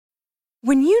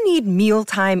When you need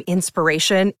mealtime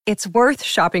inspiration, it's worth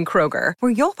shopping Kroger,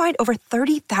 where you'll find over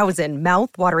 30,000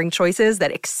 mouth-watering choices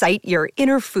that excite your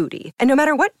inner foodie. And no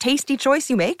matter what tasty choice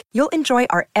you make, you'll enjoy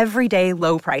our everyday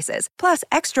low prices, plus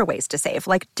extra ways to save,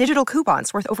 like digital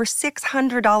coupons worth over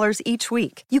 $600 each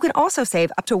week. You can also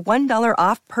save up to $1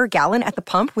 off per gallon at the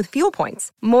pump with fuel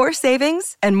points. More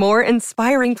savings and more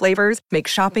inspiring flavors make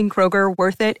shopping Kroger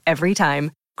worth it every time.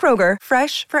 Kroger,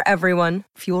 fresh for everyone.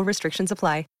 Fuel restrictions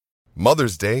apply.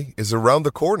 Mother's Day is around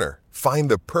the corner.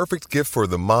 Find the perfect gift for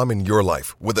the mom in your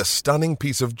life with a stunning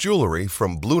piece of jewelry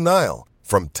from Blue Nile.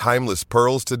 From timeless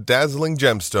pearls to dazzling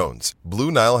gemstones,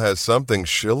 Blue Nile has something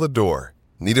she'll adore.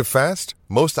 Need it fast?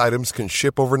 Most items can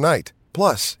ship overnight.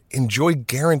 Plus, enjoy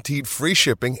guaranteed free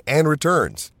shipping and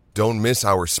returns. Don't miss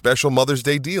our special Mother's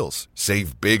Day deals.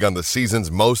 Save big on the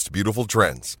season's most beautiful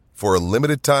trends. For a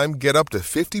limited time, get up to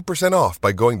 50% off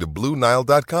by going to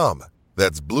BlueNile.com.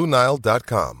 That's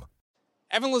BlueNile.com.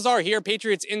 Evan Lazar here,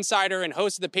 Patriots insider and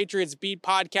host of the Patriots Beat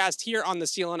podcast here on the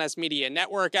CLNS Media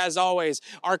Network. As always,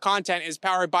 our content is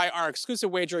powered by our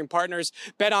exclusive wagering partners,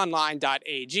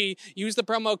 betonline.ag. Use the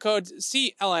promo code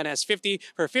CLNS50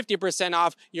 for 50%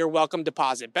 off your welcome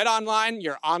deposit. BetOnline,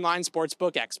 your online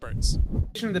sportsbook experts.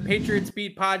 Of the Patriots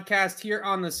Beat podcast here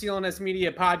on the CLNS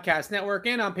Media Podcast Network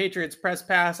and on Patriots Press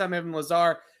Pass. I'm Evan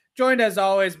Lazar, joined as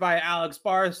always by Alex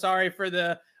Barr. Sorry for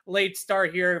the late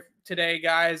start here today,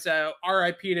 guys.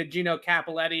 RIP to Gino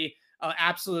Cappelletti,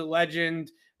 absolute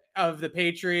legend of the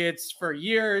Patriots for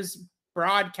years,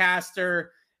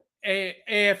 broadcaster,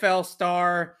 AFL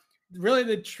star, really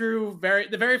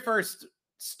the very first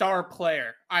star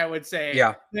player, I would say.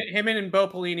 Yeah. Him and Bo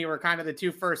Pelini were kind of the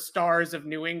two first stars of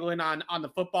New England on the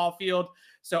football field.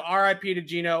 So RIP to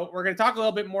Gino. We're going to talk a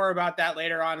little bit more about that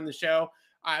later on in the show.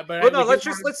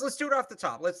 Let's do it off the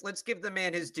top. Let's give the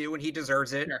man his due, and he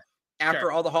deserves it. Sure.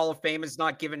 After all the Hall of Fame has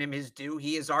not given him his due,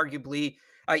 he is arguably,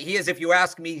 if you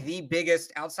ask me, the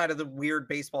biggest, outside of the weird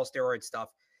baseball steroid stuff,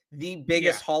 the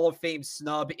biggest Hall of Fame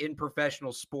snub in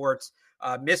professional sports.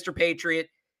 Mr. Patriot,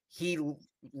 he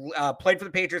played for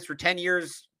the Patriots for 10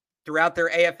 years throughout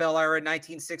their AFL era,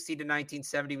 1960 to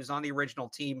 1970. He was on the original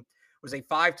team, was a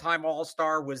 5-time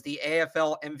All-Star, was the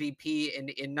AFL MVP in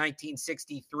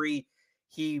 1963.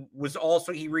 He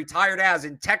retired as,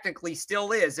 and technically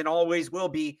still is, and always will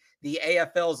be, the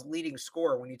AFL's leading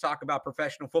scorer. When you talk about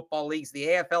professional football leagues, the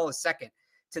AFL is second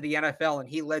to the NFL, and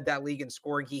he led that league in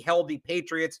scoring. He held the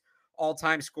Patriots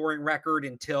all-time scoring record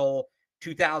until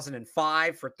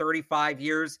 2005 for 35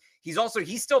 years.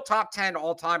 He's still top 10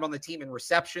 all-time on the team in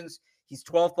receptions. He's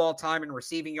 12th all-time in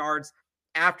receiving yards.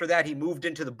 After that, he moved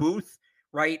into the booth,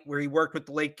 right, where he worked with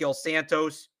the late Gil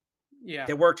Santos. Yeah.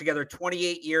 They worked together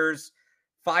 28 years.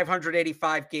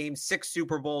 585 games, 6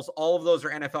 Super Bowls. All of those are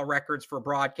NFL records for a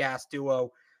broadcast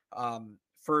duo.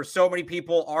 For so many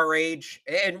people our age,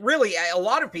 and really a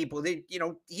lot of people,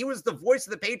 he was the voice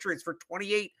of the Patriots for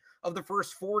 28 of the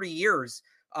first 40 years.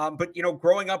 But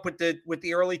growing up with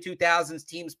the early 2000s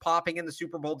teams popping in the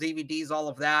Super Bowl DVDs, all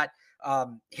of that.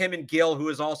 Him and Gil, who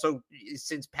has also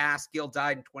since passed, Gil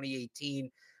died in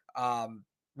 2018.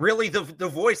 Really the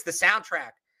voice, the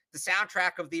soundtrack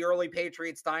of the early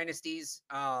Patriots dynasties.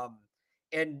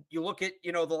 And you look at,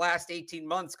 the last 18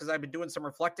 months, because I've been doing some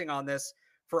reflecting on this,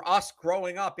 for us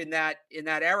growing up in that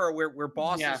era where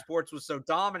Boston sports was so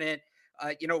dominant.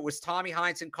 It was Tommy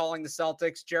Heinsohn calling the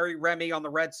Celtics, Jerry Remy on the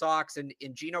Red Sox, and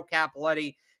Gino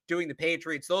Cappelletti doing the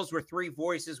Patriots. Those were 3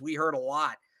 voices we heard a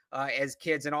lot as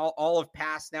kids, and all have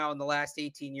passed now in the last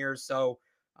 18 years. So,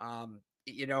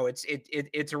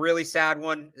 it's a really sad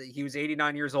one. He was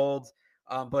 89 years old.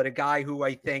 But a guy who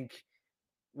I think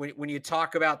when you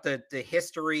talk about the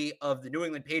history of the New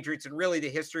England Patriots and really the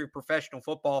history of professional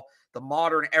football, the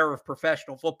modern era of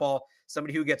professional football,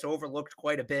 somebody who gets overlooked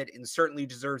quite a bit and certainly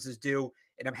deserves his due.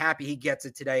 And I'm happy he gets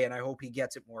it today, and I hope he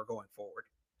gets it more going forward.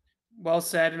 Well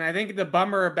said. And I think the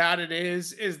bummer about it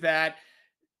is that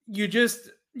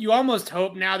you almost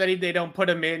hope now that they don't put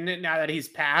him in now that he's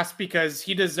passed, because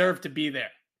he deserved to be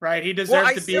there. Right, he deserved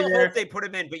to be there. I still hope they put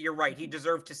him in, but you're right. He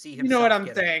deserved to see himself. You know what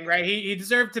I'm saying, right? He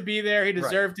deserved to be there. He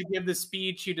deserved to give the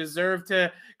speech. He deserved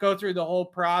to go through the whole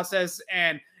process.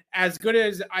 And as good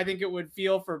as I think it would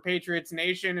feel for Patriots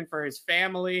Nation and for his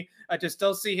family to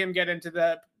still see him get into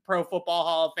the Pro Football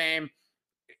Hall of Fame,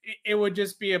 it would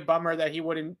just be a bummer that he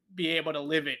wouldn't be able to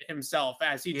live it himself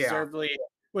as he deservedly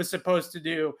was supposed to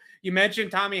do. You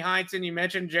mentioned Tommy Heinsohn. You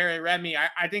mentioned Jerry Remy.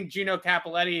 I think Gino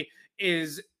Cappelletti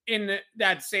is in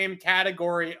that same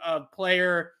category of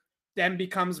player, then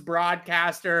becomes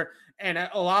broadcaster, and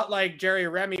a lot like Jerry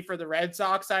Remy for the Red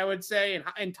Sox, I would say,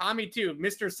 and Tommy too,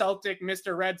 Mr. Celtic,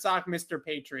 Mr. Red Sox, Mr.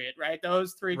 Patriot, right?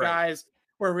 Those 3 guys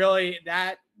where really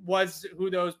that was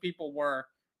who those people were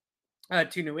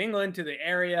to New England, to the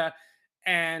area.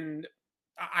 And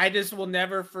I just will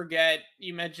never forget,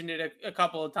 you mentioned it a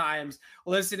couple of times,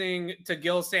 listening to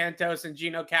Gil Santos and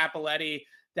Gino Cappelletti.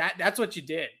 That's what you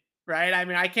did, right? I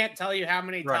mean, I can't tell you how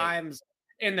many times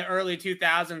in the early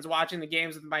 2000s watching the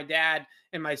games with my dad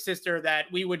and my sister that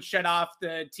we would shut off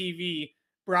the TV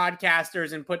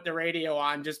broadcasters and put the radio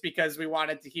on just because we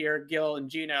wanted to hear Gil and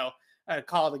Gino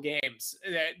call the games.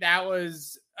 That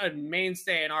was a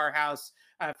mainstay in our house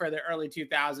for the early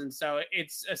 2000s. So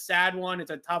it's a sad one.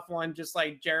 It's a tough one, just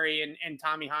like Jerry and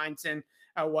Tommy Heinsohn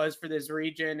was for this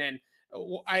region. And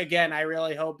again, I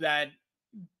really hope that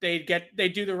they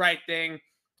do the right thing,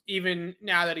 even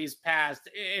now that he's passed,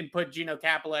 and put Gino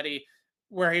Cappelletti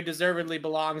where he deservedly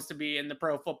belongs to be, in the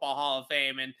Pro Football Hall of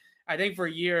Fame. And I think for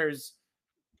years,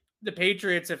 the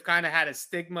Patriots have kind of had a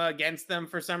stigma against them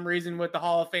for some reason with the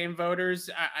Hall of Fame voters.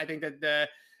 I think that the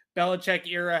Belichick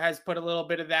era has put a little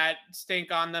bit of that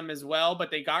stink on them as well,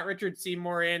 but they got Richard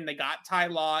Seymour in, they got Ty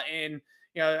Law in.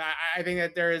 You know, I think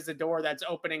that there is a door that's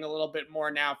opening a little bit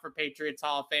more now for Patriots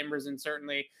Hall of Famers, and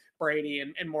certainly Brady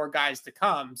and more guys to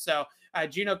come. So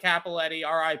Gino Cappelletti,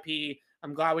 RIP.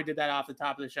 I'm glad we did that off the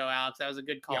top of the show, Alex. That was a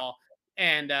good call. Yeah.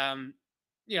 And,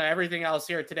 you know, everything else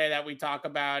here today that we talk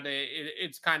about,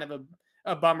 it's kind of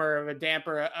a bummer, of a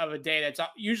damper of a day that's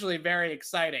usually very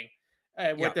exciting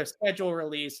with the schedule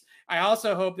release. I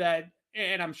also hope that,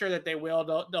 and I'm sure that they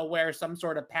will, they'll wear some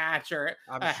sort of patch or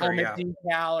helmet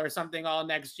decal or something all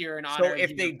next year in honor. So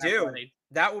if they do,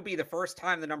 that will be the first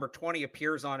time the number 20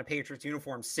 appears on a Patriots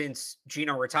uniform since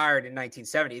Gino retired in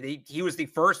 1970. He was the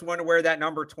first one to wear that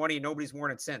number 20. Nobody's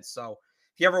worn it since. So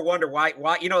if you ever wonder why,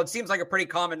 you know, it seems like a pretty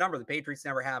common number. The Patriots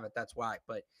never have it. That's why.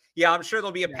 But yeah, I'm sure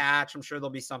there'll be a patch. I'm sure there'll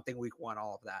be something week 1,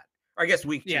 all of that. Or I guess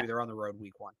week 2, they're on the road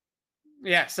week 1.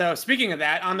 Yeah. So speaking of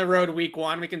that, on the road week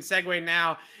 1, we can segue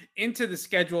now into the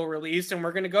schedule release, and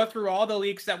we're going to go through all the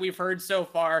leaks that we've heard so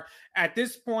far. At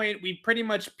this point, we pretty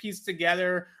much pieced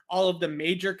together all of the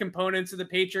major components of the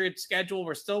Patriots schedule.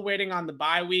 We're still waiting on the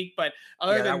bye week, but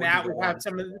other than that, we have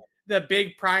some of the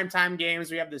big primetime games.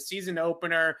 We have the season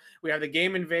opener. We have the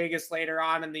game in Vegas later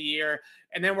on in the year.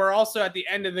 And then we're also at the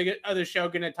end of the show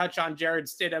going to touch on Jarrett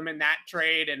Stidham and that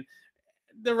trade. And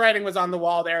the writing was on the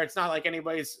wall there. It's not like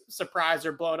anybody's surprised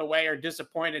or blown away or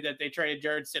disappointed that they traded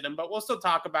Jarrett Stidham, but we'll still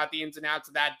talk about the ins and outs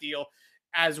of that deal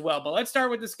as well. But let's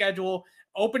start with the schedule.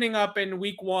 Opening up in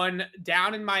week 1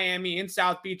 down in Miami in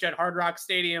South Beach at Hard Rock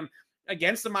Stadium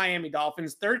against the Miami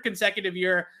Dolphins. Third consecutive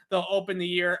year they'll open the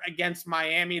year against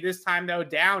Miami. This time, though,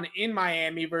 down in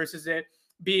Miami versus it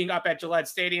being up at Gillette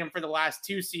Stadium for the last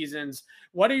 2 seasons.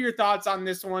 What are your thoughts on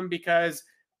this one? Because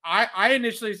I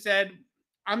initially said,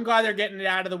 I'm glad they're getting it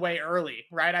out of the way early,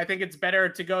 right? I think it's better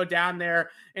to go down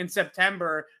there in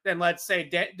September than, let's say,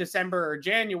 December or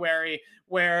January,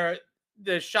 where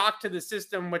the shock to the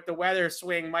system with the weather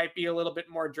swing might be a little bit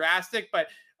more drastic. But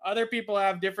other people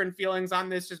have different feelings on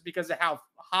this just because of how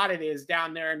hot it is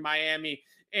down there in Miami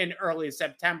in early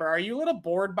September. Are you a little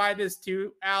bored by this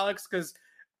too, Alex? Because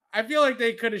I feel like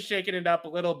they could have shaken it up a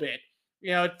little bit.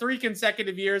 You know, 3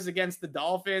 consecutive years against the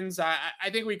Dolphins. I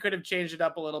think we could have changed it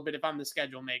up a little bit if I'm the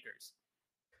schedule makers.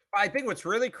 I think what's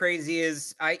really crazy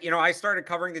is I started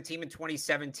covering the team in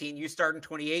 2017. You started in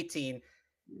 2018.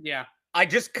 Yeah. I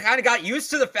just kind of got used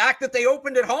to the fact that they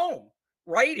opened at home,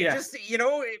 right? Yeah. It just,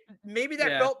 maybe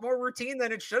that felt more routine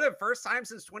than it should have. First time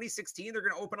since 2016, they're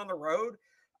going to open on the road.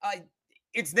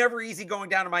 It's never easy going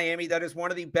down to Miami. That is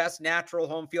one of the best natural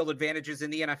home field advantages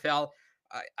in the NFL.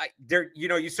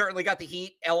 You certainly got the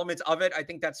heat elements of it. I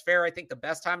think that's fair. I think the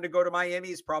best time to go to Miami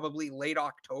is probably late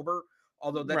October,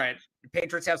 although the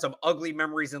Patriots have some ugly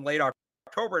memories in late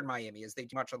October in Miami as they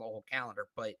do much of the whole calendar.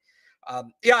 But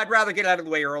I'd rather get out of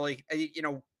the way early,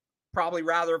 probably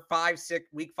rather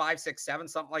week 5, 6, 7,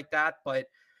 something like that. But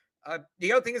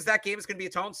the other thing is that game is going to be a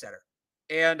tone setter.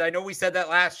 And I know we said that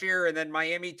last year, and then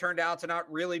Miami turned out to not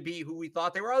really be who we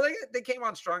thought they were. They came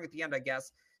on strong at the end, I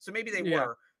guess. So maybe they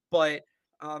were, but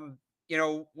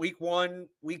week 1,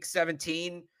 week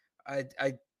 17,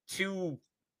 2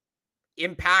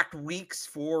 impact weeks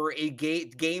for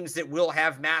games that will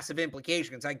have massive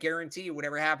implications. I guarantee you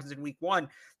whatever happens in week 1,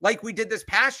 like we did this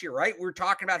past year, right? We were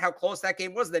talking about how close that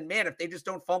game was. Then, man, if they just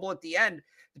don't fumble at the end,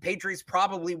 the Patriots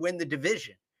probably win the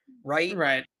division, right?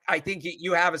 Right. I think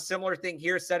you have a similar thing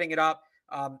here setting it up.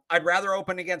 I'd rather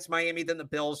open against Miami than the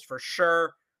Bills for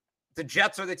sure. The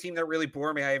Jets are the team that really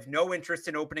bore me. I have no interest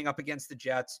in opening up against the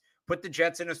Jets. Put the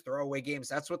Jets in as throwaway games.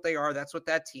 That's what they are. That's what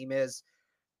that team is.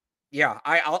 Yeah,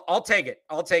 I'll take it.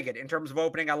 I'll take it. In terms of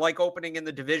opening, I like opening in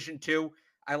the division too.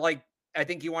 I like I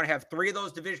think you want to have 3 of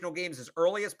those divisional games as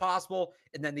early as possible,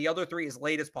 and then the other 3 as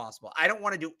late as possible. I don't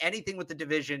want to do anything with the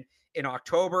division in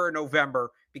October or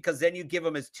November because then you give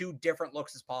them as 2 different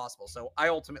looks as possible. So I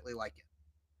ultimately like it.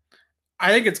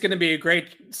 I think it's going to be a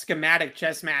great schematic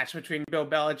chess match between Bill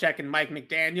Belichick and Mike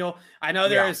McDaniel. I know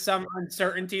there is some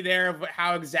uncertainty there of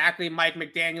how exactly Mike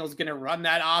McDaniel is going to run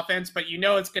that offense, but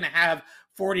it's going to have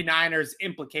 49ers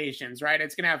implications, right?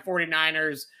 It's going to have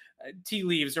 49ers tea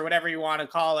leaves or whatever you want to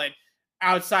call it.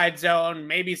 Outside zone,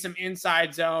 maybe some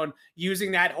inside zone,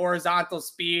 using that horizontal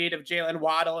speed of Jalen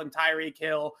Waddle and Tyreek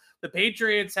Hill. The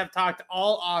Patriots have talked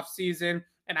all offseason,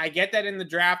 and I get that in the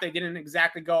draft they didn't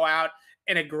exactly go out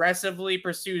and aggressively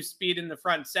pursue speed in the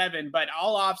front seven, but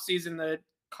all offseason the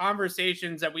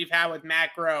conversations that we've had with Matt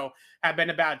Groh have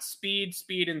been about speed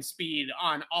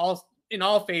in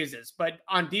all phases, but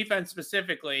on defense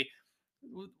specifically.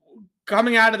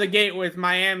 Coming out of the gate with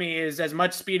Miami is as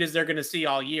much speed as they're going to see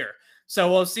all year. So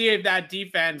we'll see if that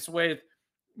defense, with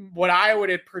what I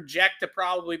would project to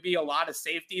probably be a lot of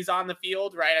safeties on the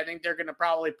field, right? I think they're going to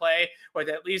probably play with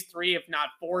at least 3, if not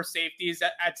 4 safeties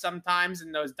at some times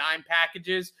in those dime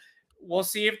packages. We'll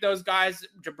see if those guys,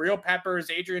 Jabril Peppers,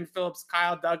 Adrian Phillips,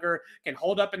 Kyle Duggar, can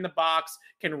hold up in the box,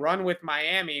 can run with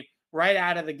Miami right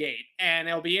out of the gate. And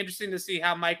it'll be interesting to see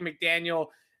how Mike McDaniel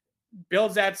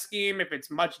builds that scheme, if it's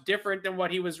much different than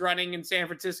what he was running in San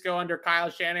Francisco under Kyle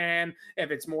Shanahan,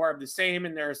 if it's more of the same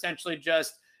and they're essentially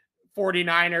just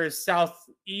 49ers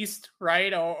Southeast,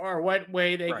 right? Or what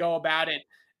way they go about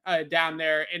it down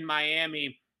there in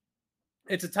Miami.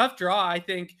 It's a tough draw, I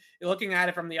think, looking at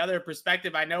it from the other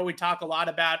perspective. I know we talk a lot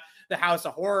about the House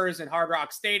of Horrors and Hard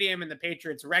Rock Stadium and the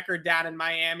Patriots' record down in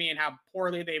Miami and how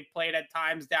poorly they've played at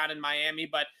times down in Miami,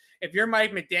 but if you're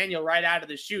Mike McDaniel right out of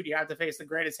the chute, you have to face the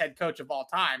greatest head coach of all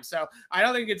time. So I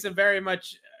don't think it's a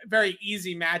very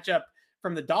easy matchup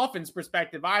from the Dolphins'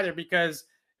 perspective either, because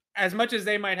as much as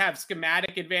they might have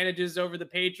schematic advantages over the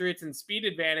Patriots and speed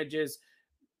advantages,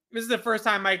 this is the first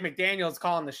time Mike McDaniel is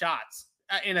calling the shots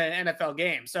in an NFL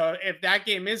game. So if that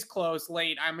game is close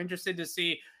late, I'm interested to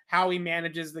see how he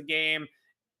manages the game.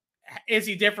 Is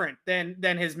he different than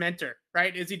his mentor,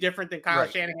 right? Is he different than Kyle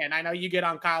Shanahan? I know you get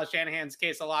on Kyle Shanahan's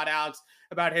case a lot, Alex,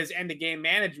 about his end-of-game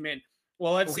management.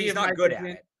 Well, let's see if he's not good at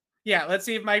it. Yeah, let's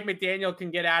see if Mike McDaniel can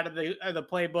get out of the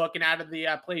playbook and out of the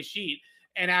play sheet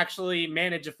and actually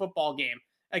manage a football game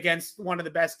against one of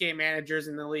the best game managers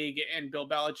in the league and Bill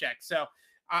Belichick. So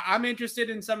I'm interested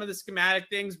in some of the schematic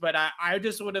things, but I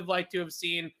just would have liked to have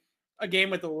seen a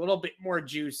game with a little bit more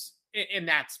juice in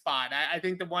that spot. I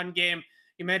think the one game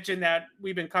you mentioned that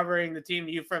we've been covering the team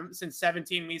since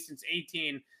 17, me since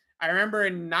 18. I remember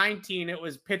in 19, it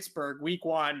was Pittsburgh week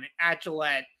 1 at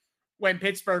Gillette when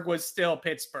Pittsburgh was still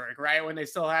Pittsburgh, right? When they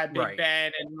still had Big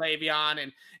Ben and Le'Veon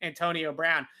and Antonio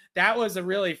Brown. That was a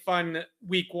really fun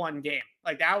week 1 game.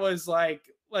 Like that was like,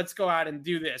 let's go out and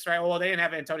do this, right? Well, they didn't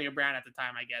have Antonio Brown at the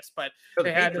time, I guess, but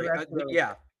they had the rest of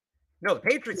the No, the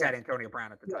Patriots had Antonio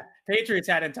Brown at the time. Patriots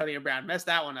had Antonio Brown. Messed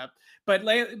that one up. But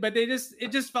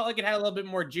it just felt like it had a little bit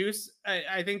more juice.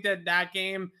 I think that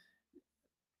game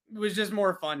was just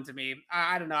more fun to me.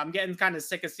 I don't know. I'm getting kind of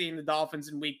sick of seeing the Dolphins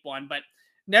in week 1, but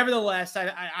nevertheless,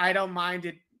 I don't mind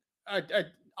it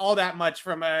all that much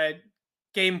from a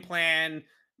game plan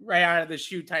right out of the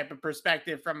chute type of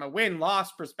perspective. From a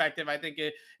win-loss perspective, I think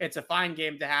it's a fine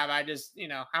game to have. I just,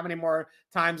 how many more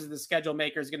times is the schedule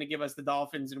maker is going to give us the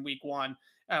Dolphins in week 1,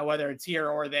 whether it's here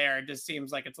or there? It just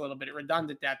seems like it's a little bit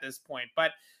redundant at this point.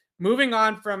 But moving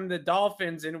on from the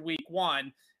Dolphins in week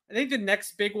 1, I think the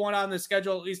next big one on the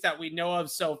schedule, at least that we know of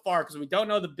so far, because we don't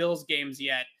know the Bills games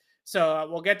yet. So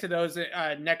we'll get to those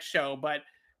next show. But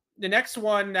the next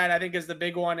one that I think is the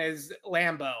big one is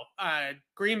Lambeau.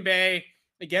 Green Bay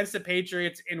against the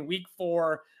Patriots in week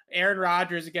 4. Aaron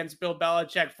Rodgers against Bill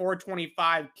Belichick,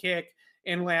 4:25 kick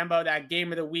in Lambeau, that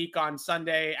game of the week on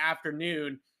Sunday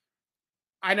afternoon.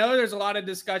 I know there's a lot of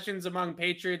discussions among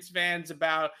Patriots fans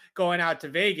about going out to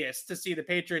Vegas to see the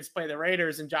Patriots play the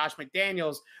Raiders and Josh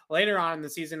McDaniels later on in the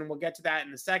season, and we'll get to that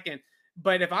in a second.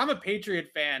 But if I'm a Patriot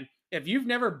fan, if you've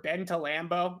never been to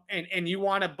Lambeau and you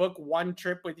want to book one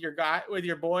trip with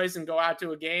your boys and go out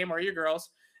to a game, or your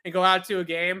girls and go out to a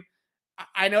game,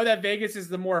 I know that Vegas is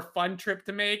the more fun trip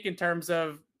to make in terms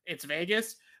of it's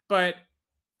Vegas, but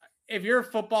if you're a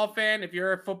football fan, if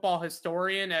you're a football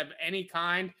historian of any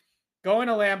kind, going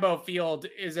to Lambeau Field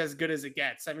is as good as it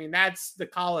gets. I mean, that's the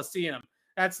Coliseum.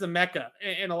 That's the Mecca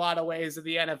in a lot of ways of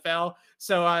the NFL.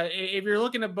 So if you're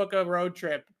looking to book a road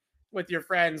trip with your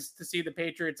friends to see the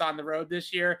Patriots on the road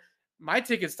this year, my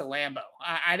ticket's to Lambeau.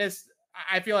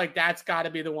 I feel like that's got to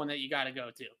be the one that you got to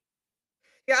go to.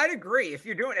 Yeah, I'd agree. If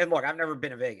you're doing, and look, I've never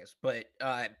been to Vegas, but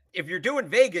if you're doing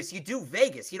Vegas, you do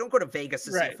Vegas. You don't go to Vegas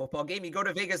to see a Right. football game. You go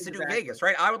to Vegas to do Exactly. Vegas,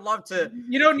 right? I would love to.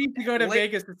 You don't need to go to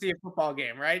Late, Vegas to see a football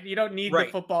game, right? You don't need the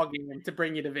right. football game to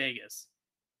bring you to Vegas.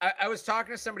 I was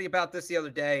talking to somebody about this the other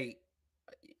day.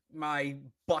 My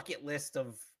bucket list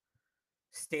of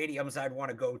stadiums I'd want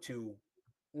to go to.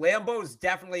 Lambeau's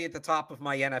definitely at the top of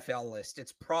my NFL list.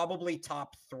 It's probably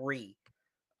top 3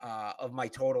 of my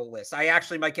total list. I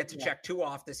actually might get to Yeah. check 2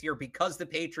 off this year because the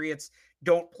Patriots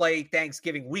don't play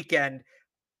Thanksgiving weekend.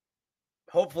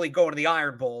 Hopefully going to the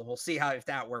Iron Bowl. We'll see how if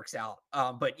that works out.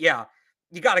 But yeah,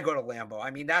 you got to go to Lambeau. I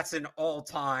mean, that's an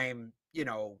all-time,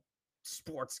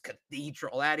 sports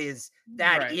cathedral. That is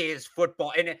Right.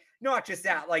 football. And not just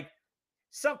that, like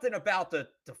something about the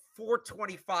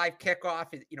 4:25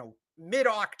 kickoff,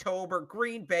 mid-October,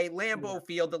 Green Bay, Yeah. Lambeau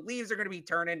Field. The leaves are going to be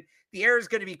turning. The air is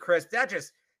going to be crisp. How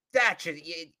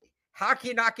can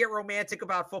you not get romantic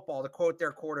about football? To quote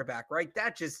their quarterback, right?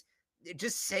 Just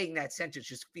saying that sentence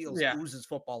just Yeah. oozes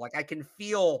football. Like I can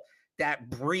feel that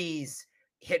breeze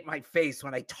hit my face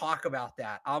when I talk about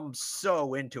that. I'm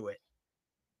so into it.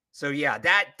 So yeah,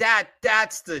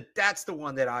 that's the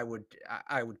one that I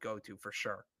would go to for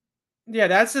sure. Yeah,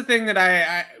 that's the thing that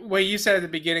I what you said at the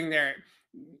beginning there.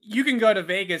 You can go to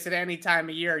Vegas at any time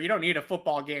of year. You don't need a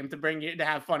football game to bring you to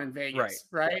have fun in Right. Vegas,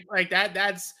 right? Like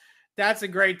that's a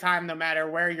great time no matter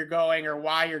where you're going or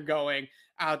why you're going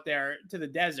out there to the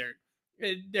desert.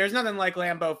 There's nothing like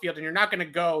Lambeau Field, and you're not going to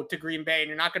go to Green Bay and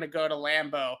you're not going to go to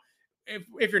Lambeau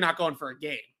if you're not going for a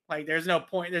game. Like there's no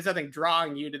point, there's nothing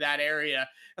drawing you to that area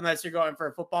unless you're going for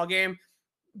a football game.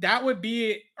 That would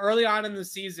be early on in the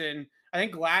season. I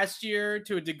think last year,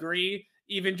 to a degree,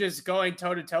 even just going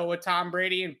toe to toe with Tom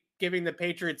Brady and giving the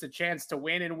Patriots a chance to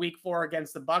win in Week 4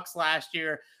 against the Bucks last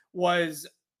year was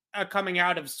a coming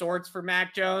out of sorts for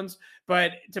Mac Jones.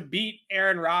 But to beat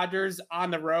Aaron Rodgers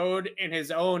on the road in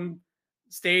his own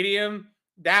stadium,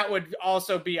 that would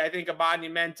also be, I think, a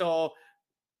monumental,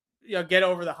 get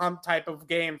over the hump type of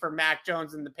game for Mac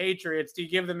Jones and the Patriots. Do you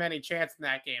give them any chance in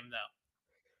that game, though?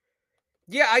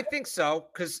 Yeah, I think so.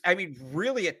 Because I mean,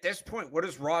 really, at this point, what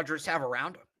does Rodgers have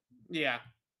around him? Yeah.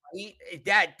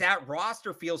 That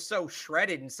roster feels so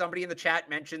shredded. And somebody in the chat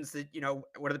mentions that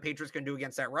what are the Patriots going to do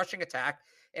against that rushing attack?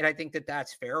 And I think that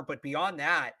that's fair. But beyond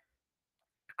that,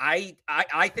 I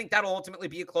think that'll ultimately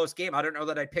be a close game. I don't know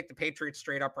that I'd pick the Patriots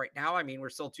straight up right now. I mean, we're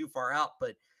still too far out,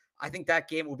 but I think that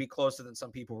game will be closer than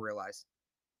some people realize.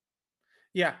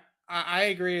 Yeah, I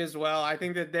agree as well. I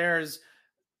think that there's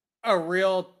a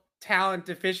real talent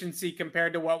deficiency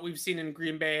compared to what we've seen in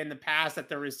Green Bay in the past at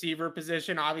the receiver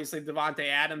position. Obviously, Devontae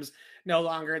Adams no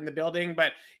longer in the building,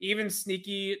 but even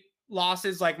sneaky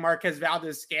losses like Marquez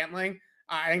Valdez-Scantling,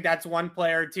 I think that's one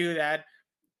player too that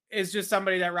is just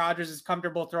somebody that Rodgers is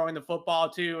comfortable throwing the football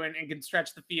to and can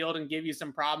stretch the field and give you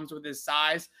some problems with his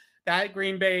size. That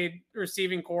Green Bay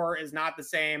receiving core is not the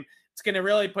same. It's going to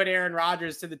really put Aaron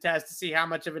Rodgers to the test to see how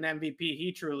much of an MVP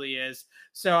he truly is.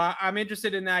 So I'm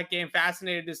interested in that game.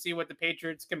 Fascinated to see what the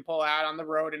Patriots can pull out on the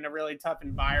road in a really tough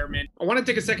environment. I want to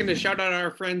take a second to shout out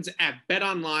our friends at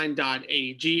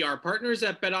betonline.ag. Our partners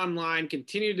at BetOnline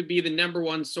continue to be the number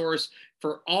one source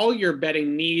for all your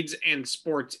betting needs and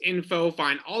sports info.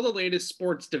 Find all the latest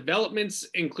sports developments,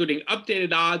 including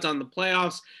updated odds on the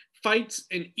playoffs, fights,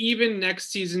 and even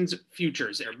next season's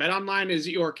futures. There, BetOnline is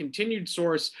your continued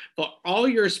source for all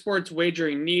your sports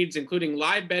wagering needs, including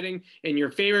live betting and your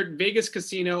favorite Vegas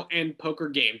casino and poker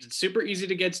games. It's super easy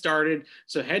to get started,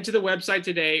 so head to the website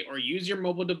today or use your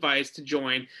mobile device to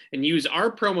join and use our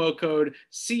promo code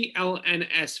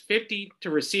CLNS50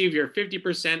 to receive your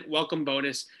 50% welcome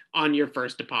bonus on your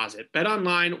first deposit.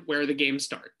 BetOnline, where the game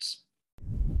starts.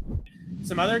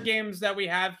 Some other games that we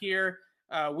have here.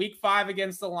 Week 5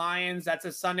 against the Lions. That's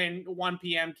a Sunday 1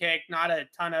 p.m. kick. Not a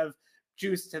ton of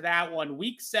juice to that one.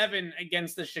 Week 7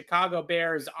 against the Chicago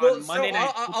Bears on Monday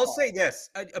night. I'll say this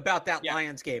about that Yeah.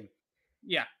 Lions game.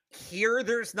 Yeah. Here,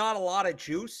 there's not a lot of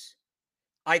juice.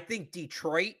 I think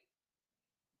Detroit,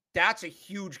 that's a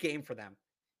huge game for them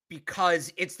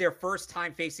because it's their first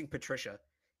time facing Patricia.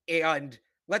 And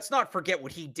let's not forget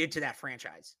what he did to that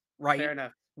franchise, right? Fair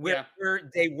enough. Where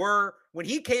they were when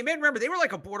he came in, remember, they were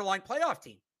like a borderline playoff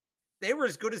team. They were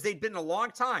as good as they'd been in a long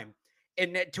time,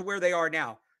 and to where they are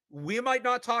now. We might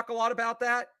not talk a lot about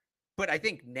that, but I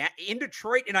think in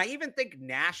Detroit, and I even think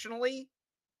nationally,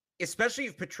 especially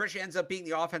if Patricia ends up being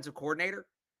the offensive coordinator,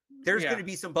 there's going to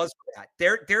be some buzz for that.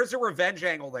 There's a revenge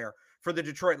angle there for the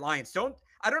Detroit Lions.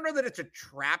 I don't know that it's a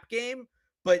trap game,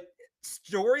 but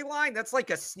storyline, that's like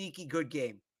a sneaky good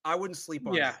game. I wouldn't sleep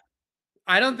on that.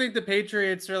 I don't think the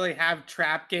Patriots really have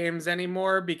trap games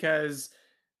anymore because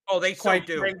Oh, they so quite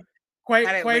do. frank, That quite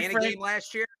Atlanta frank. game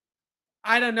last year?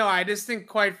 I don't know. I just think,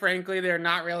 quite frankly, they're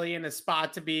not really in a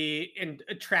spot to be in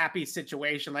a trappy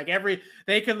situation. Like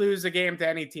they could lose a game to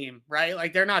any team, right?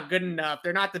 Like they're not good enough.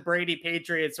 They're not the Brady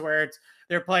Patriots where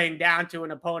they're playing down to an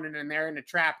opponent and they're in a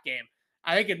trap game.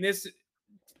 I think in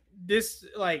this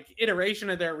like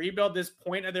iteration of their rebuild, this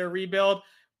point of their rebuild,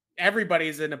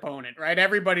 everybody's an opponent, right?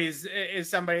 Everybody's is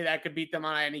somebody that could beat them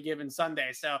on any given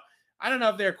Sunday. So I don't know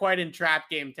if they're quite in trap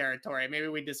game territory. Maybe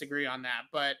we disagree on that,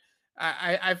 but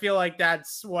I feel like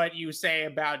that's what you say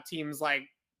about teams like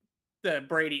the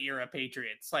Brady era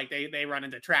Patriots. Like they run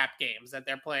into trap games, that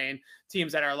they're playing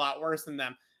teams that are a lot worse than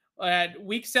them.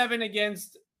 Week 7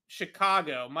 against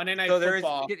Chicago, Monday Night So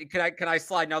Football. Can I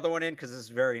slide another one in? Because this is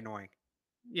very annoying.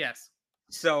 Yes.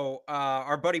 So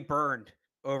our buddy Burned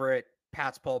over at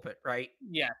Pat's Pulpit, right?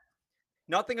 Yeah.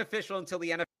 Nothing official until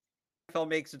the NFL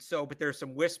makes it so, but there's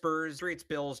some whispers. Patriots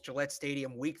Bills, Gillette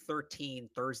Stadium, Week 13,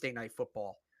 Thursday Night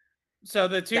Football. So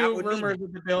the two rumors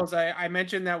with the Bills, I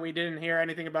mentioned that we didn't hear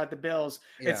anything about the Bills.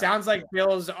 Yeah. It sounds like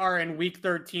Bills are in Week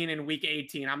 13 and Week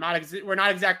 18. We're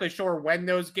not exactly sure when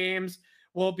those games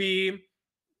will be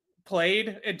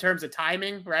played in terms of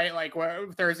timing, right? Like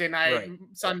Thursday night, right.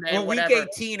 Sunday, well, whatever. Week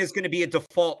 18 is going to be a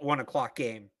default 1:00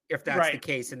 game if that's the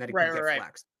case, and then it can get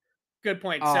flexed. Good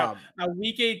point. So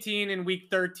Week 18 and Week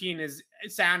 13 is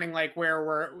sounding like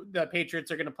where the Patriots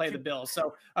are going to play the Bills.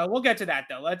 So we'll get to that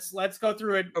though. Let's go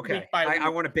through it. Okay. Week by week. I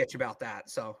want to bitch about that.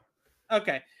 So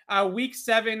okay. Week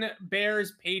 7,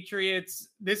 Bears Patriots.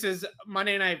 This is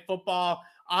Monday Night Football.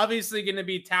 Obviously going to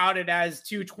be touted as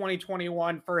two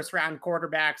 2021 first round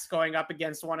quarterbacks going up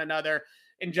against one another.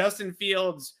 And Justin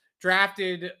Fields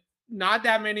drafted not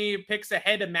that many picks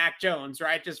ahead of Mac Jones,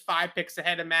 right? Just 5 picks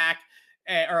ahead of Mac.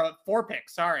 Or 4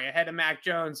 picks, ahead of Mac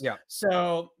Jones. Yeah.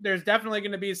 So there's definitely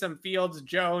going to be some Fields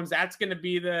Jones. That's going to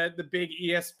be the big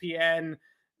ESPN,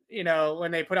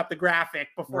 when they put up the graphic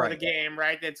before the game,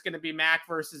 right? It's going to be Mac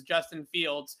versus Justin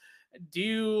Fields.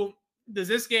 Does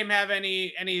this game have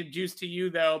any juice to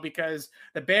you though? Because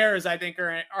the Bears, I think,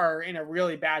 are in a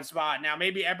really bad spot now.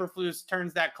 Maybe Eberflus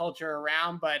turns that culture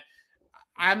around, but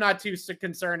I'm not too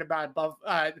concerned about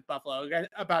Buffalo,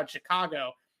 about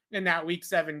Chicago in that Week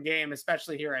 7 game,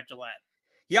 especially here at Gillette.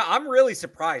 Yeah, I'm really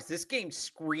surprised. This game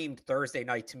screamed Thursday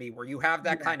night to me, where you have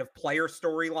that kind of player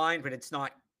storyline, but it's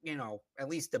not, at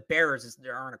least the Bears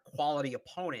aren't a quality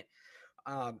opponent.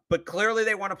 But clearly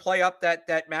they want to play up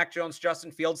that Mac Jones,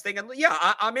 Justin Fields thing. And yeah,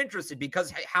 I'm interested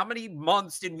because how many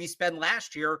months did we spend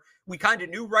last year? We kind of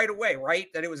knew right away, right,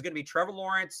 that it was going to be Trevor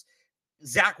Lawrence,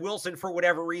 Zach Wilson for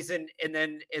whatever reason, and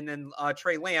then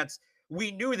Trey Lance. We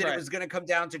knew that it was going to come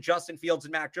down to Justin Fields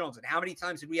and Mac Jones. And how many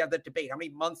times did we have that debate? How many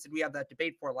months did we have that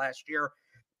debate for last year?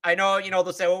 I know,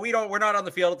 they'll say, well, we're not on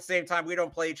the field at the same time. We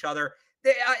don't play each other.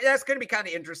 That's going to be kind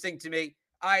of interesting to me.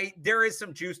 There is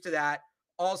some juice to that.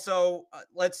 Also,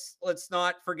 let's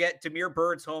not forget Damiere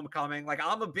Byrd's homecoming. Like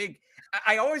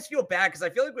I always feel bad because I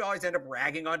feel like we always end up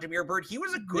ragging on Damiere Byrd. He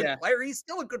was a good player. He's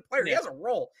still a good player. He has a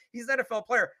role. He's an NFL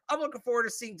player. I'm looking forward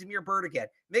to seeing Damiere Byrd again.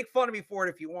 Make fun of me for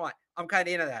it if you want. I'm kind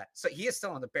of into that. So he is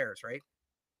still on the Bears, right?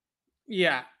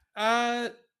 Yeah.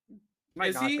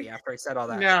 Might not be after I said all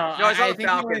that. No, it's on the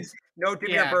Falcons. No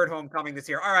Damiere Byrd homecoming this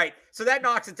year. All right. So that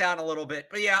knocks it down a little bit.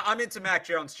 But yeah, I'm into Mac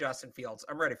Jones, Justin Fields.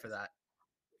 I'm ready for that.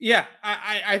 Yeah,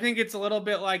 I think it's a little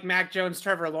bit like Mac Jones,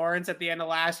 Trevor Lawrence at the end of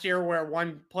last year, where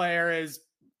one player is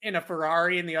in a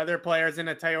Ferrari and the other player is in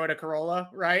a Toyota Corolla,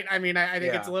 right? I mean, I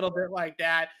think it's a little bit like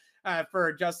that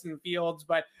for Justin Fields,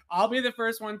 but I'll be the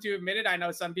first one to admit it. I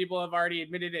know some people have already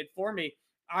admitted it for me.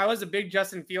 I was a big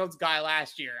Justin Fields guy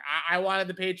last year. I wanted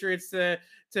the Patriots to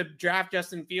draft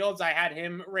Justin Fields. I had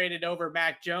him rated over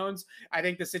Mac Jones. I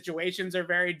think the situations are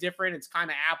very different. It's kind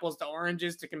of apples to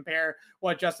oranges to compare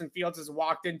what Justin Fields has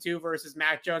walked into versus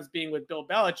Mac Jones being with Bill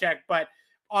Belichick. But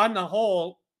on the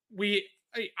whole,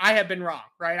 I have been wrong,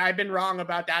 right? I've been wrong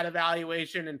about that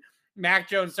evaluation. And Mac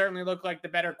Jones certainly looked like the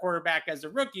better quarterback as a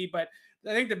rookie, but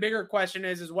I think the bigger question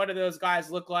is what do those guys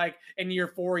look like in year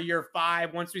 4, year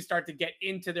 5, once we start to get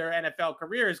into their NFL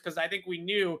careers? Because I think we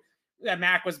knew that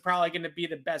Mac was probably going to be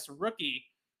the best rookie.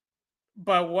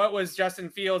 But what was Justin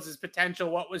Fields'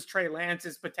 potential? What was Trey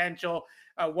Lance's potential?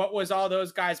 What was all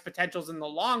those guys' potentials in the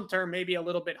long term? Maybe a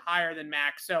little bit higher than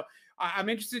Mac. So I'm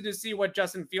interested to see what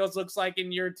Justin Fields looks like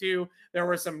in year 2. There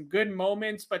were some good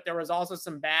moments, but there was also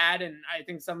some bad. And I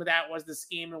think some of that was the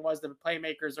scheme and was the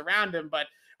playmakers around him. But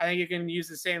I think you can use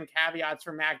the same caveats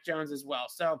for Mac Jones as well.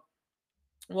 So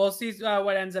we'll see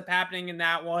what ends up happening in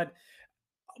that one.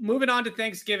 Moving on to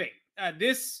Thanksgiving.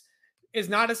 This is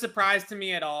not a surprise to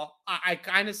me at all. I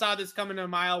kind of saw this coming a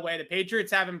mile away. The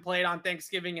Patriots haven't played on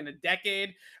Thanksgiving in a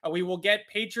decade. We will get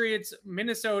Patriots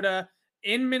Minnesota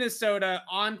in Minnesota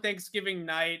on Thanksgiving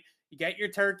night. You get your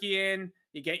turkey in,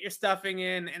 you get your stuffing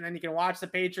in, and then you can watch the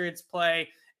Patriots play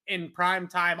in prime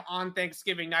time on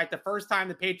Thanksgiving night. The first time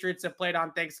the Patriots have played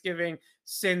on Thanksgiving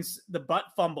since the butt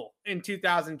fumble in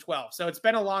 2012. So it's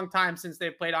been a long time since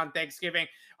they've played on Thanksgiving.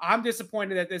 I'm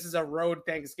disappointed that this is a road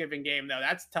Thanksgiving game, though.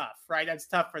 That's tough, right? That's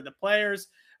tough for the players.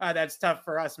 That's tough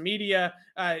for us media.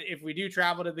 If we do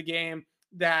travel to the game,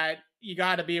 that you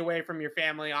got to be away from your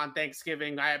family on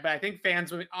Thanksgiving. But I think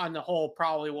fans on the whole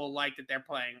probably will like that they're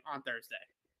playing on Thursday.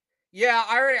 Yeah,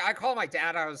 I called my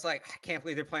dad. I was like, I can't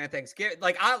believe they're playing Thanksgiving.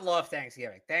 Like, I love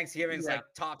Thanksgiving. Thanksgiving's like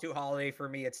top 2 holiday for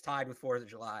me. It's tied with 4th of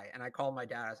July. And I called my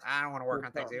dad. I was like, I don't want to work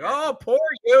on Thanksgiving. Oh, poor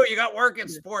you. You got work in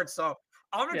sports. So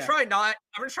I'm going to try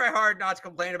hard not to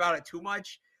complain about it too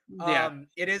much.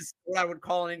 It is what I would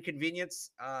call an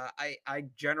inconvenience. I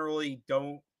generally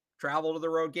don't travel to the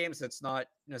road games. That's not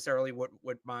necessarily what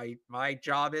my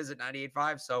job is at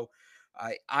 98.5. So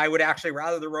I would actually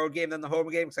rather the road game than the home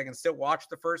game because I can still watch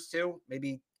the first 2,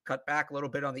 maybe cut back a little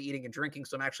bit on the eating and drinking.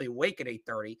 So I'm actually awake at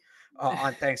 8:30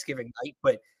 on Thanksgiving night.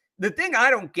 But the thing I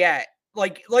don't get,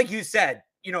 like you said,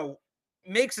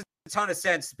 makes a ton of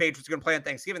sense. The Patriots are going to play on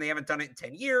Thanksgiving. They haven't done it in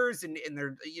 10 years and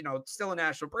they're, still a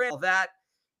national brand. All that.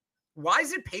 Why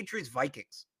is it Patriots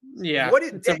Vikings? Yeah.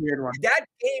 It's a weird one. That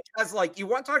game has you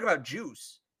want to talk about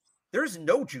juice. There's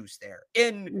no juice there.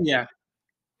 And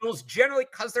generally,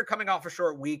 because they're coming off a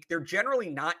short week, they're generally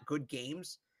not good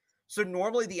games. So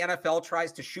normally the NFL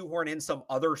tries to shoehorn in some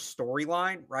other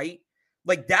storyline, right?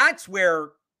 Like that's where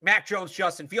Mac Jones,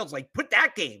 Justin Fields, put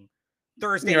that game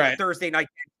Thursday night,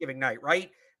 Thanksgiving night, right?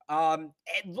 And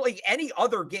any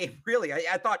other game, really.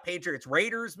 I thought Patriots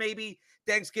Raiders maybe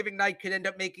Thanksgiving night could end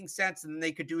up making sense, and then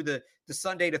they could do the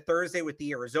Sunday to Thursday with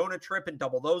the Arizona trip and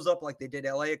double those up like they did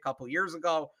LA a couple years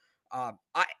ago.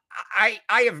 I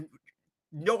have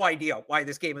no idea why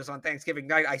this game is on Thanksgiving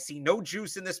night. I see no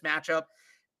juice in this matchup.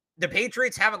 The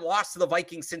Patriots haven't lost to the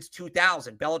Vikings since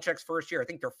 2000, Belichick's first year. I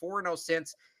think they're 4-0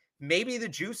 since. Maybe the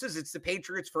juices, it's the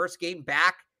Patriots' first game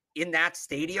back in that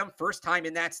stadium, first time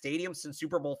in that stadium since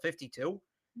Super Bowl 52.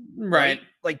 Right.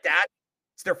 Like that.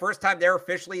 It's their first time there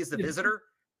officially as the visitor.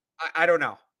 I don't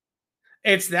know.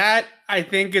 It's that I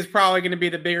think is probably going to be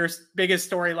the biggest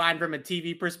storyline from a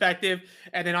TV perspective.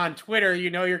 And then on Twitter,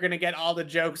 you're going to get all the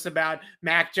jokes about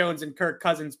Mac Jones and Kirk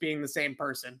Cousins being the same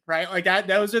person, right? Like that.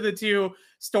 Those are the 2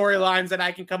 storylines that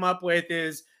I can come up with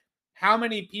is how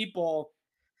many people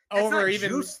That's over not even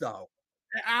juice though.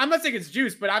 I'm not saying it's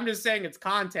juice, but I'm just saying it's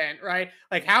content, right?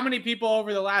 Like how many people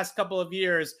over the last couple of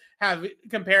years have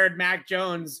compared Mac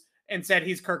Jones and said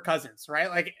he's Kirk Cousins, right?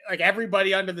 Like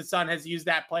everybody under the sun has used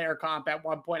that player comp at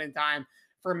one point in time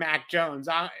for Mac Jones.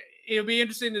 It'll be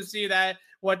interesting to see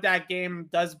what that game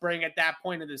does bring at that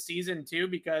point of the season too,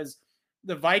 because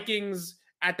the Vikings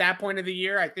at that point of the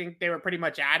year, I think they were pretty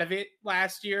much out of it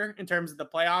last year in terms of the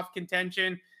playoff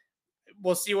contention.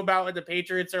 We'll see about what the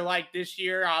Patriots are like this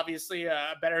year. Obviously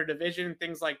a better division,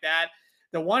 things like that.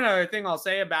 The one other thing I'll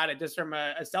say about it, just from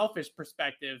a selfish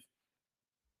perspective,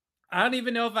 I don't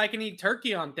even know if I can eat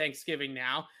turkey on Thanksgiving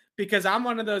now because I'm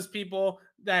one of those people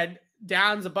that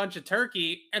downs a bunch of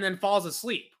turkey and then falls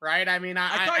asleep, right? I mean,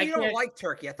 I thought you don't like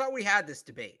turkey. I thought we had this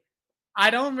debate. I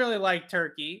don't really like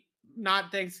turkey,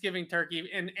 not Thanksgiving turkey.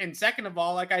 And second of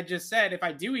all, like I just said, if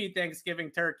I do eat Thanksgiving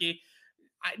turkey,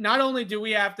 not only do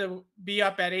we have to be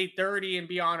up at 8:30 and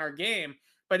be on our game,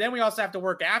 but then we also have to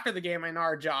work after the game in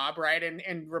our job, right?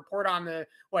 And report on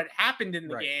what happened in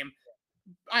the game.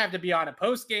 I have to be on a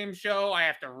post-game show. I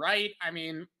have to write. I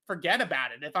mean, forget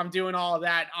about it. If I'm doing all of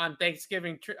that on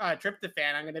Thanksgiving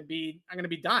tryptophan, I'm going to be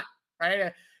done,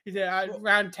 right?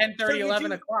 Around 10:30,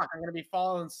 11 o'clock, I'm going to be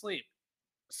falling asleep.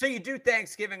 So you do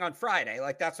Thanksgiving on Friday.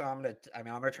 Like that's what I'm going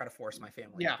to try to force my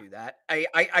family to do that.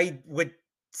 I would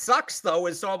sucks though.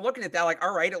 Is so I'm looking at that like,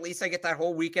 all right, at least I get that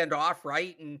whole weekend off.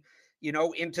 Right. And,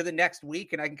 into the next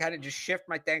week and I can kind of just shift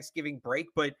my Thanksgiving break.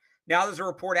 But now there's a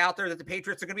report out there that the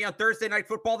Patriots are going to be on Thursday Night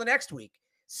Football the next week.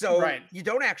 So you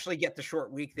don't actually get the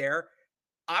short week there.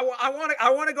 I want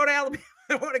to go to Alabama.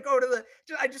 I want to go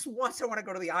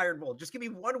to the Iron Bowl. Just give me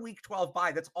 1 week 12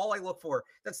 bye. That's all I look for.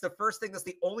 That's the first thing. That's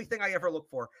the only thing I ever look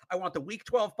for. I want the week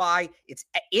 12 bye. It's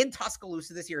in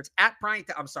Tuscaloosa this year. It's at Bryant.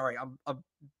 I'm sorry. I'm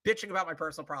bitching about my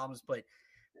personal problems, but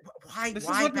why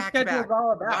back to back?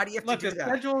 Why do you have to do that? The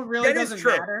schedule really doesn't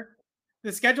matter.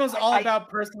 The schedule is all about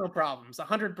personal problems,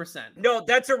 100%. No,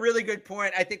 that's a really good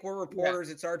point. I think we're reporters.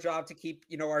 It's our job to keep,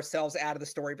 ourselves out of the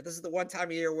story. But this is the one time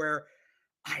of year where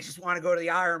I just want to go to the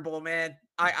Iron Bowl, man.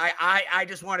 I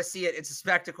just want to see it. It's a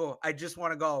spectacle. I just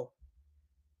want to go.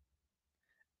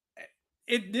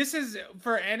 This is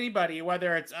for anybody,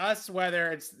 whether it's us,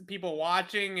 whether it's people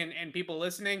watching and people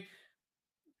listening.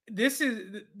 This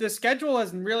is the schedule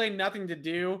has really nothing to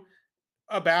do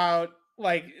about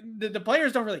like the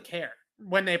players don't really care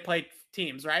when they play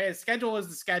teams, right? A schedule is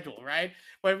the schedule, right?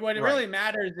 But what it really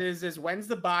matters is when's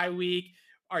the bye week?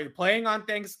 Are you playing on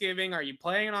Thanksgiving? Are you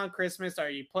playing on Christmas? Are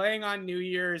you playing on New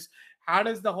Year's? How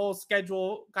does the whole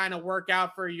schedule kind of work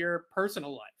out for your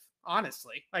personal life?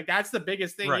 Honestly, like that's the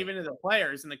biggest thing, even to the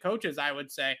players and the coaches, I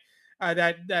would say,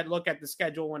 that look at the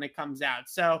schedule when it comes out.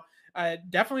 So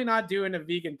definitely not doing a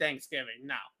vegan Thanksgiving.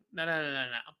 No.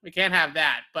 We can't have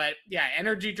that. But yeah,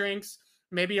 energy drinks,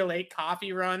 maybe a late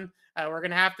coffee run. We're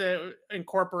going to have to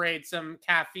incorporate some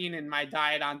caffeine in my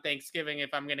diet on Thanksgiving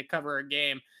if I'm going to cover a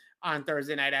game on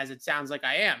Thursday night, as it sounds like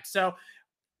I am. So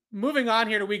moving on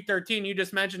here to week 13, you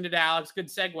just mentioned it, Alex. Good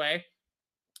segue.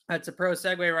 That's a pro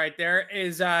segue right there.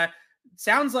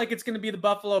 Sounds like it's going to be the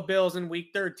Buffalo Bills in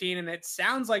week 13. And it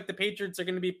sounds like the Patriots are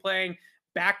going to be playing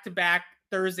back-to-back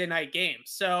Thursday night games.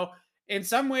 So in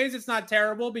some ways, it's not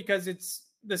terrible because it's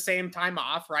the same time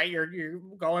off, right? You're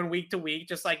going week to week,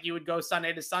 just like you would go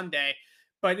Sunday to Sunday.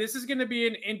 But this is going to be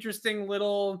an interesting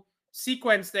little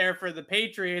sequence there for the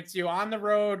Patriots. You on the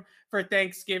road for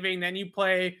Thanksgiving, then you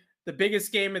play the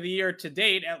biggest game of the year to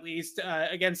date, at least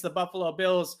against the Buffalo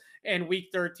Bills in week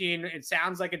 13. It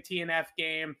sounds like a TNF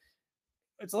game.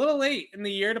 It's a little late in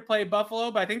the year to play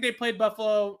Buffalo, but I think they played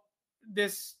Buffalo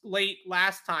this late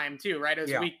last time too, right? It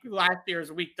was last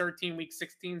year's week 13, week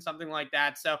 16, something like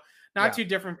that. So not too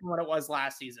different from what it was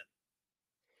last season.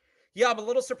 Yeah, I'm a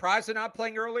little surprised they're not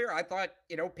playing earlier. I thought,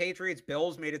 Patriots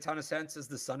Bills made a ton of sense as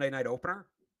the Sunday night opener,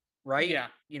 right? Yeah.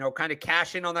 Kind of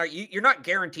cash in on that. You're not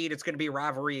guaranteed it's going to be a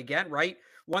rivalry again, right?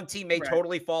 One team may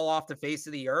totally fall off the face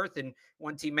of the earth and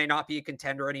one team may not be a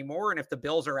contender anymore. And if the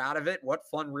Bills are out of it, what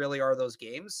fun really are those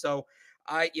games? So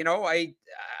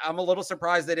I'm a little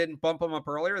surprised they didn't bump them up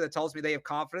earlier. That tells me they have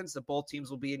confidence that both teams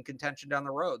will be in contention down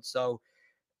the road. So,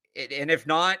 and if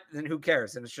not, then who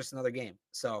cares? And it's just another game.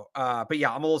 So, but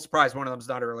yeah, I'm a little surprised one of them's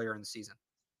not earlier in the season.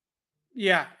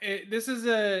 Yeah, this is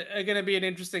going to be an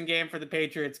interesting game for the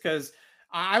Patriots because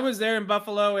I was there in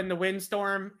Buffalo in the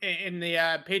windstorm in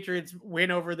the Patriots win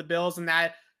over the Bills and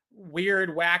that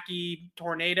weird, wacky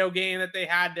tornado game that they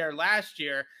had there last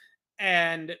year.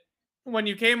 And when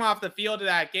you came off the field of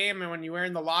that game and when you were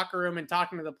in the locker room and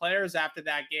talking to the players after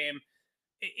that game,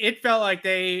 it felt like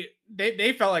they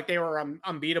felt like they were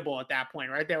unbeatable at that point,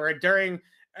 right? They were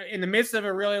in the midst of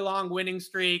a really long winning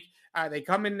streak. They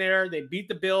come in there, they beat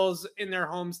the Bills in their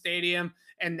home stadium,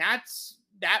 and that's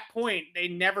that point. They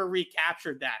never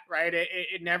recaptured that, right?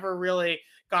 It never really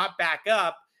got back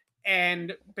up.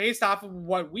 And based off of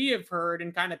what we have heard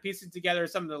and kind of piecing together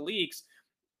some of the leaks,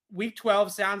 Week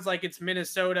 12 sounds like it's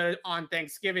Minnesota on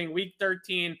Thanksgiving. Week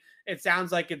 13, it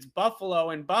sounds like it's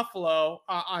Buffalo on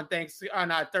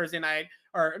Thursday night,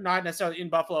 or not necessarily in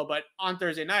Buffalo, but on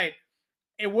Thursday night.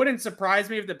 It wouldn't surprise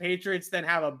me if the Patriots then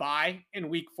have a bye in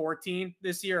Week 14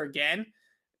 this year again,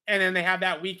 and then they have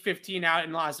that Week 15 out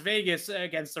in Las Vegas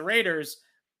against the Raiders.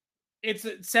 It's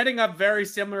setting up very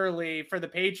similarly for the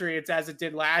Patriots as it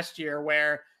did last year,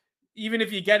 where even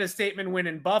if you get a statement win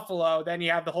in Buffalo, then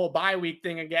you have the whole bye week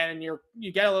thing again, and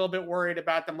you get a little bit worried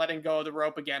about them letting go of the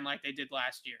rope again like they did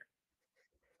last year.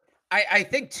 I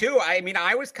think too. I mean,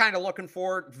 I was kind of looking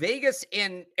for Vegas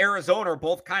and Arizona are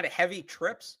both kind of heavy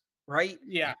trips, right?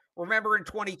 Yeah. Remember in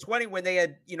 2020 when they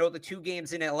had, the two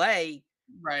games in LA,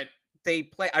 right? I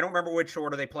don't remember which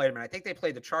order they played them in. I think they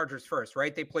played the Chargers first,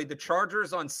 right? They played the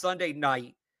Chargers on Sunday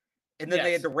night, and then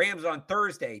they had the Rams on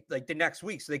Thursday, like the next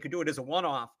week, so they could do it as a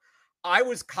one-off. I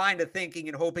was kind of thinking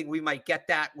and hoping we might get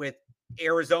that with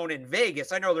Arizona and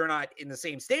Vegas. I know they're not in the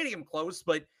same stadium close,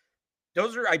 but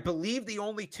those are, I believe, the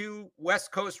only two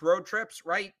West Coast road trips,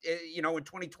 right? In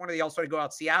 2020, they also had to go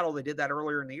out to Seattle. They did that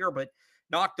earlier in the year, but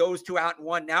knocked those two out in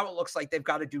one. Now it looks like they've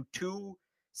got to do two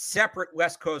separate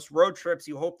West Coast road trips.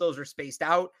 You hope those are spaced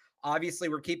out. Obviously,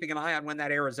 we're keeping an eye on when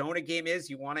that Arizona game is.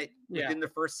 You want it within the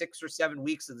first 6 or 7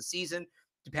 weeks of the season,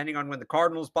 depending on when the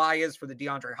Cardinals bye is for the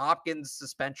DeAndre Hopkins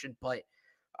suspension. But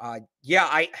I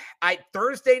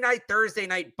Thursday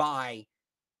night bye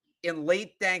in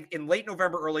late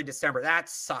November, early December. That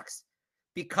sucks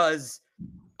because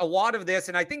a lot of this,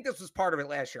 and I think this was part of it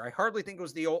last year. I hardly think it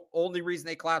was the only reason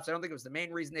they collapsed. I don't think it was the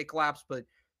main reason they collapsed, but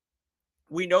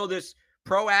we know this.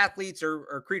 Pro athletes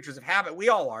are creatures of habit. We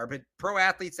all are, but pro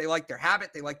athletes, they like their habit.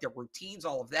 They like their routines,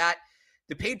 all of that.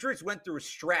 The Patriots went through a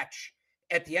stretch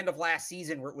at the end of last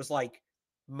season where it was like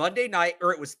Monday night,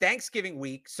 or it was Thanksgiving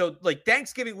week. So like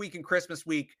Thanksgiving week and Christmas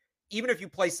week, even if you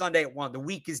play Sunday at 1, the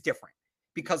week is different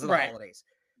because of the holidays.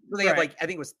 So they had like, I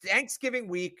think it was Thanksgiving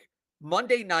week,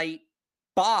 Monday night,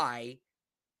 bye.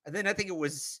 And then I think it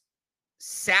was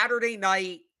Saturday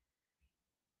night,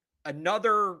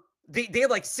 they had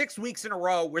like 6 weeks in a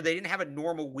row where they didn't have a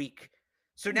normal week.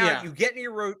 So now you get in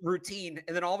your routine,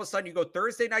 and then all of a sudden you go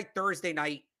Thursday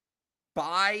night,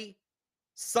 bye,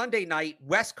 Sunday night,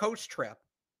 West Coast trip.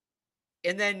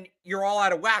 And then you're all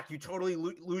out of whack. You totally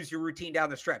lose your routine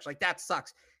down the stretch. Like, that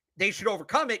sucks. They should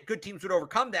overcome it. Good teams would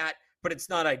overcome that, but it's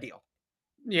not ideal.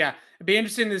 Yeah, it'd be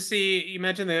interesting to see. You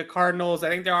mentioned the Cardinals. I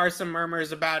think there are some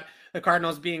murmurs about the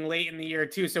Cardinals being late in the year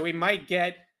too. So we might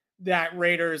get that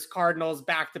Raiders Cardinals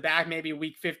back to back, maybe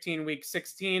week 15, week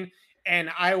 16.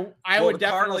 And I would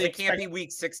definitely it can't be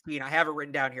week 16. I have it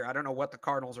written down here. I don't know what the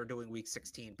Cardinals are doing week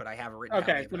 16, but I have it written down.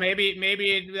 Okay, so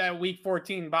maybe that week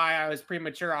 14 bye, I was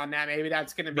premature on that. Maybe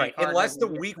that's going to be right. Unless the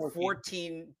week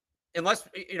 14,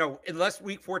 unless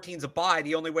week 14 is a bye,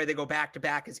 the only way they go back to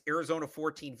back is Arizona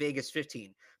 14, Vegas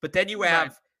 15. But then you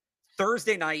have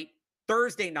Thursday night,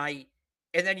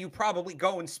 and then you probably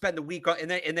go and spend the week on,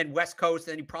 and then West Coast,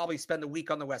 and then you probably spend the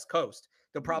week on the West Coast.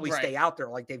 They'll probably stay out there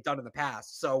like they've done in the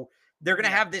past. So they're going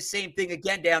to have this same thing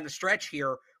again down the stretch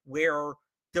here, where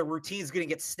the routine's going to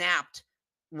get snapped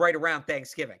right around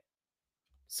Thanksgiving.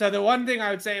 So the one thing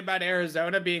I would say about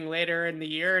Arizona being later in the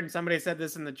year, and somebody said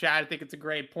this in the chat, I think it's a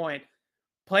great point.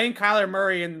 Playing Kyler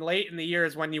Murray late in the year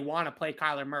is when you want to play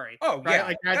Kyler Murray. Oh, right? Yeah,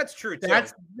 like that's true too.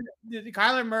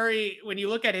 Kyler Murray, when you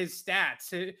look at his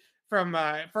stats from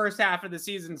first half of the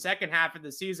season, second half of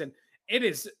the season, it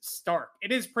is stark.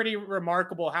 It is pretty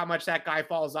remarkable how much that guy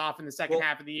falls off in the second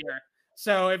half of the year.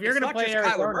 So if you're going to play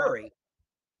Arizona, Kyler Murray,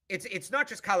 it's not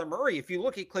just Kyler Murray. If you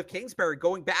look at Cliff Kingsbury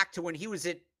going back to when he was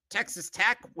at Texas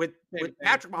Tech with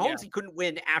Patrick Mahomes, he couldn't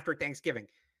win after Thanksgiving.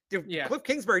 Cliff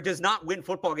Kingsbury does not win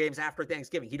football games after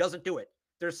Thanksgiving. He doesn't do it.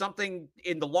 There's something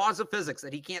in the laws of physics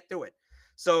that he can't do it.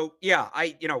 So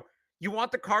you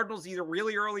want the Cardinals either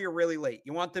really early or really late.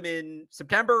 You want them in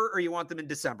September or you want them in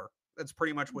December. That's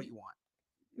pretty much what you want.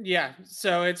 Yeah.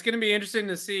 So it's going to be interesting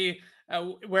to see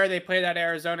where they play that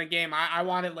Arizona game. I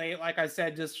want it late, like I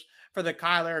said, just for the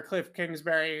Kyler, Cliff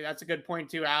Kingsbury. That's a good point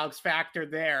too, Alex, factor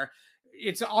there.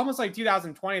 It's almost like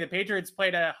 2020. The Patriots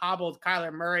played a hobbled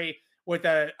Kyler Murray with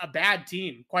a bad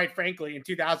team, quite frankly, in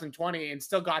 2020, and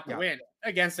still got the win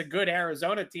against a good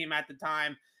Arizona team at the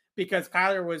time, because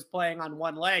Kyler was playing on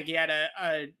one leg. He had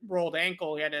a rolled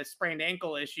ankle. He had a sprained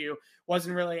ankle issue,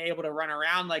 wasn't really able to run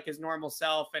around like his normal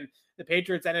self. And the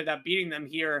Patriots ended up beating them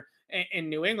here in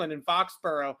New England, in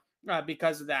Foxborough,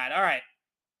 because of that. All right.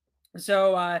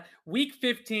 So week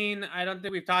 15, I don't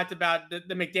think we've talked about the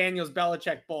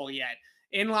McDaniels-Belichick Bowl yet.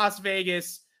 In Las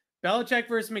Vegas, Belichick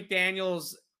versus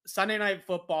McDaniels, Sunday Night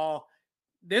Football.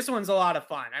 This one's a lot of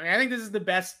fun. I mean, I think this is the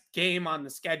best game on the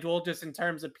schedule, just in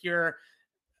terms of pure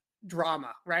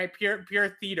drama, right? Pure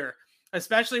theater,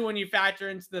 especially when you factor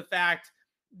into the fact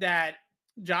that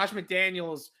Josh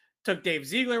McDaniels took Dave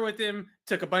Ziegler with him,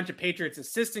 took a bunch of Patriots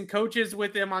assistant coaches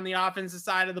with him on the offensive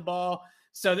side of the ball.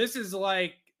 So this is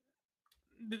a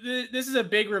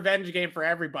big revenge game for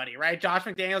everybody, right? Josh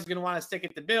McDaniels is going to want to stick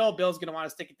it to Bill. Bill's going to want to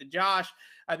stick it to Josh.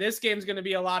 This game's going to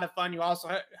be a lot of fun. You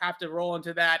also have to roll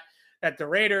into that the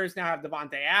Raiders now have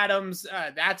Davante Adams.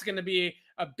 That's going to be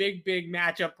a big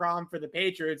matchup problem for the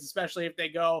Patriots, especially if they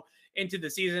go into the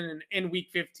season in week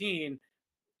 15.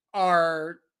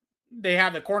 They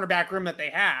have the cornerback room that they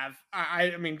have.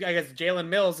 I mean, I guess Jalen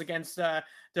Mills against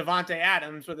Davante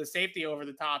Adams with a safety over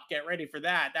the top. Get ready for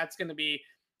that. That's going to be,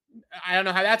 I don't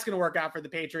know how that's going to work out for the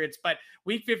Patriots, but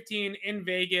week 15 in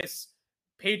Vegas,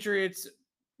 Patriots,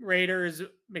 Raiders,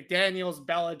 McDaniels,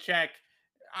 Belichick.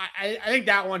 I think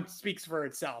that one speaks for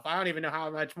itself. I don't even know how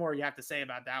much more you have to say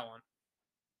about that one.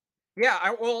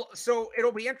 Yeah, so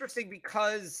it'll be interesting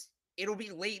because it'll be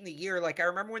late in the year. Like, I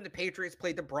remember when the Patriots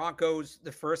played the Broncos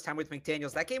the first time with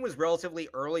McDaniels. That game was relatively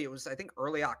early. It was, I think,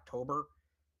 early October,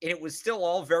 and it was still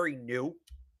all very new.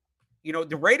 You know,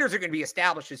 the Raiders are going to be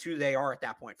established as who they are at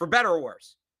that point, for better or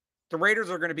worse. The Raiders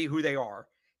are going to be who they are,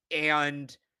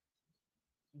 and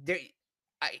I'm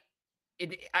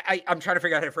trying to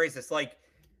figure out how to phrase this. Like,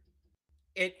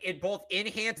 it both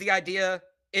enhances the idea,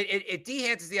 it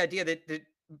de-hances the idea that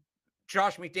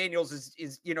Josh McDaniels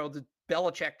is the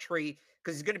Belichick tree,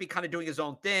 because he's going to be kind of doing his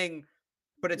own thing,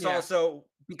 but it's also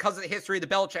because of the history of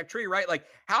the Belichick tree, right? Like,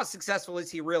 how successful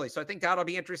is he really? So I think that'll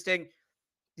be interesting.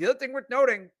 The other thing worth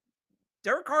noting,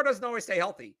 Derek Carr doesn't always stay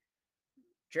healthy.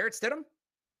 Jarrett Stidham?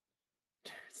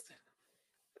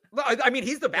 I mean,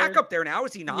 he's the backup there now,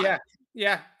 is he not? Yeah.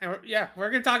 Yeah, we're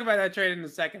gonna talk about that trade in a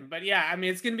second. But yeah, I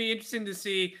mean, it's gonna be interesting to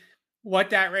see what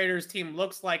that Raiders team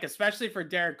looks like, especially for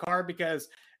Derek Carr, because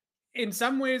in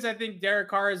some ways, I think Derek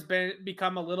Carr has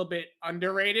become a little bit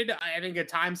underrated. I think at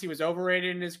times he was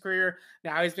overrated in his career.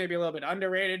 Now he's maybe a little bit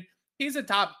underrated. He's a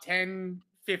top 10,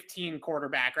 15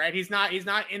 quarterback, right? He's not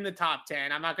in the top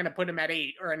 10. I'm not going to put him at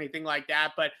 8 or anything like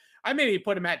that, but I maybe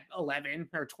put him at 11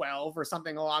 or 12 or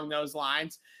something along those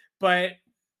lines. But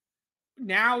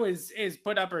now is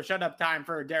put up or shut up time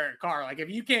for Derek Carr. Like if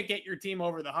you can't get your team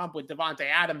over the hump with Devontae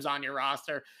Adams on your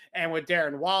roster and with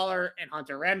Darren Waller and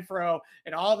Hunter Renfro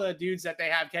and all the dudes that they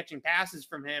have catching passes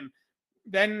from him,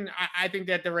 then I think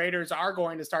that the Raiders are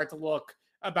going to start to look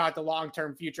about the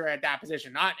long-term future at that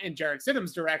position, not in Jarrett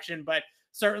Stidham's direction, but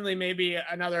certainly maybe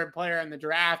another player in the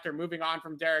draft or moving on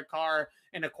from Derek Carr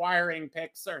and acquiring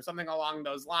picks or something along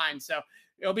those lines. So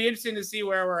it'll be interesting to see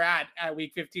where we're at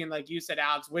week 15, like you said,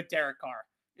 Alex, with Derek Carr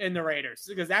in the Raiders,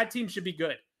 because that team should be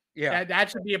good. Yeah.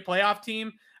 That should be a playoff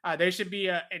team. They should be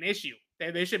an issue.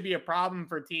 They should be a problem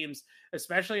for teams,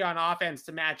 especially on offense,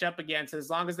 to match up against. As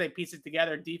long as they piece it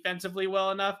together defensively well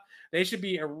enough, they should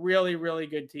be a really, really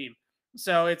good team.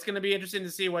 So it's going to be interesting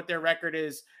to see what their record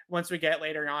is once we get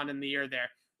later on in the year there.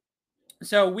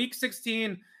 So week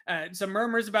 16, some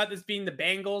murmurs about this being the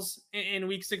Bengals in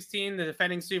week 16, the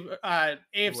defending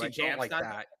AFC champs. Like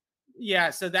that. Yeah,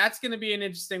 so that's going to be an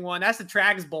interesting one. That's the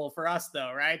Trags Bowl for us,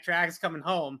 though, right? Trags coming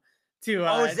home to.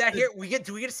 Is that here? Do we get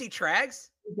to see Trags?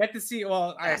 We get to see.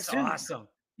 Well, that's awesome.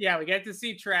 Yeah, we get to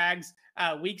see Trags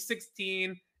week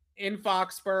 16 in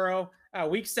Foxborough.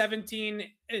 Week 17,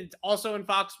 it's also in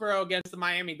Foxborough against the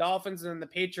Miami Dolphins, and the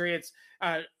Patriots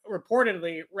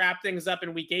reportedly wrap things up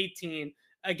in week 18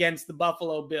 against the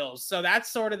Buffalo Bills. So that's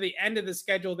sort of the end of the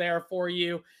schedule there for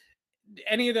you.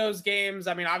 Any of those games,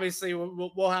 I mean, obviously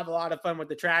we'll have a lot of fun with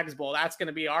the Trags Bowl. That's going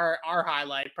to be our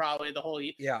highlight probably the whole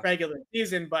regular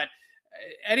season. But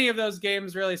any of those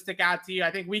games really stick out to you?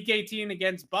 I think week 18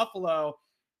 against Buffalo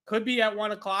could be at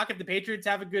 1:00 if the Patriots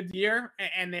have a good year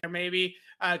and they're maybe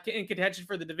in contention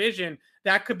for the division.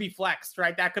 That could be flexed,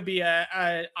 right? That could be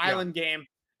a island game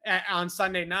on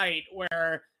Sunday night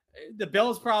where the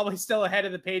Bills probably still ahead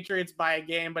of the Patriots by a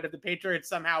game, but if the Patriots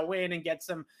somehow win and get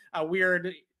some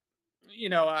weird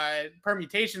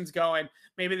permutations going,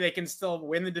 maybe they can still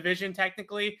win the division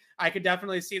technically. I could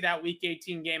definitely see that week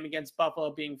 18 game against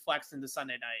Buffalo being flexed into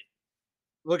Sunday night.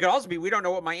 Look, it also be, we don't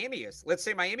know what Miami is. Let's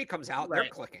say Miami comes out, they're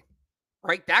clicking,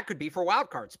 right? That could be for a wild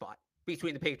card spot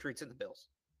between the Patriots and the Bills.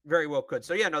 Very well could.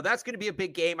 So yeah, no, that's going to be a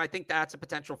big game. I think that's a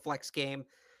potential flex game.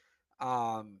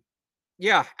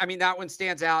 Yeah, I mean, that one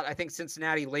stands out. I think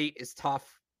Cincinnati late is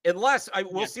tough. Unless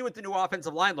we'll see what the new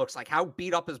offensive line looks like. How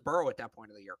beat up is Burrow at that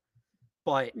point of the year?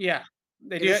 But yeah,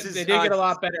 they did get a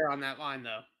lot better on that line,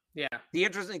 though. Yeah. The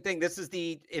interesting thing,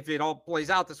 if it all plays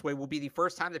out this way, will be the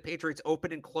first time the Patriots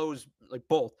open and close, like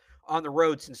both, on the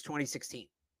road since 2016.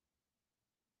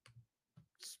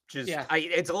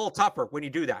 It's a little tougher when you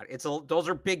do that. Those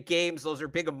are big games. Those are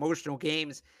big emotional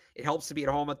games. It helps to be at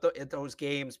home at those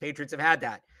games. Patriots have had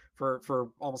that for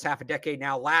almost half a decade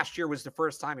now. Last year was the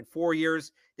first time in 4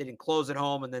 years they didn't close at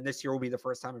home, and then this year will be the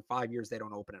first time in 5 years they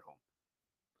don't open at home.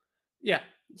 Yeah.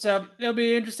 So it'll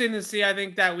be interesting to see. I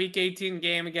think that week 18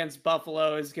 game against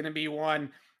Buffalo is going to be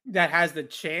one that has the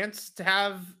chance to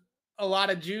have a lot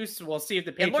of juice. We'll see if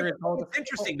the Patriots hold. It's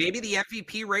interesting. Maybe the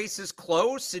MVP race is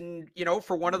close, and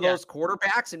for one of those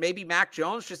quarterbacks, and maybe Mac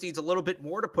Jones just needs a little bit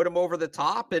more to put him over the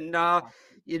top. And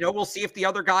we'll see if the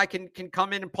other guy can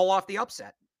come in and pull off the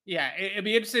upset. Yeah, it'd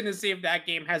be interesting to see if that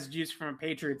game has juice from a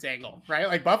Patriots angle, right?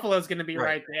 Like Buffalo's going to be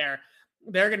right there.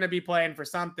 They're going to be playing for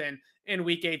something in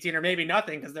week 18, or maybe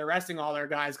nothing because they're resting all their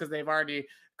guys because they've already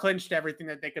clinched everything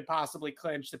that they could possibly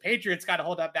clinch. The Patriots got to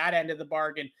hold up that end of the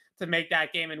bargain to make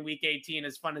that game in week 18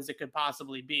 as fun as it could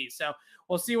possibly be. So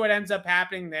we'll see what ends up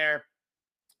happening there.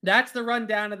 That's the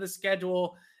rundown of the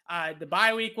schedule. The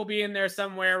bye week will be in there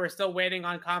somewhere. We're still waiting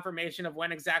on confirmation of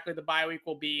when exactly the bye week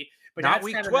will be. But not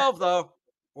week 12 though,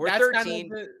 or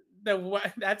 13.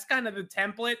 That's kind of the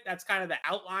template. That's kind of the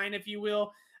outline, if you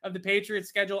will, of the Patriots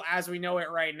schedule as we know it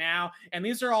right now. And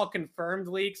these are all confirmed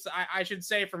leaks, I should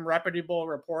say, from reputable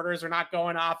reporters. We're not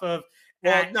going off of.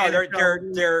 Well, no,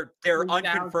 they're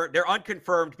unconfirmed. They're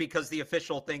unconfirmed because the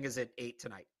official thing is at 8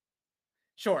 tonight.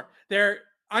 Sure. They're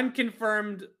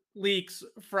unconfirmed leaks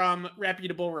from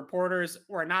reputable reporters.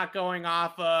 We're not going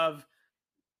off of,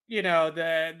 the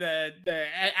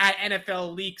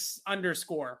NFL leaks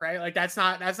 _ right? Like that's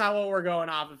not what we're going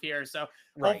off of here. So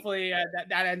hopefully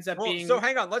that ends up being. So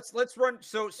hang on, let's run.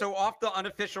 So off the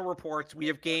unofficial reports, we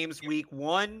have games week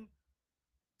 1,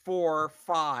 4,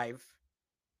 5.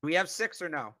 Do we have 6 or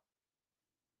no?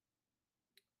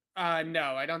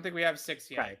 No, I don't think we have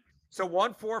 6 yet. Okay. So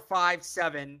 1, 4, 5,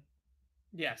 7,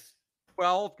 Yes.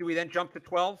 12. Do we then jump to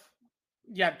 12?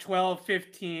 Yeah, 12,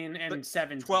 15, and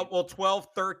 17. 12,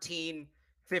 13,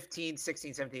 15,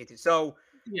 16, 17, 18. So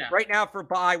yeah. right now for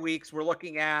bye weeks, we're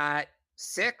looking at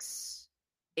 6,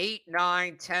 8,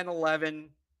 9, 10, 11,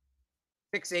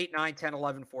 6, 8, 9, 10,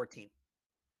 11, 14.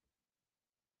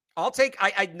 I'll take,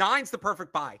 nine's the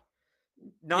perfect bye.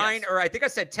 9, or I think I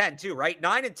said 10 too, right?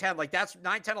 9 and 10, like that's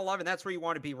 9, 10, 11. That's where you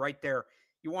want to be right there.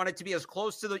 You want it to be as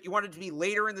close to you want it to be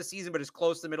later in the season, but as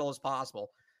close to the middle as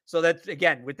possible. So that's,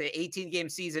 again, with the 18-game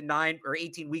season, 9 or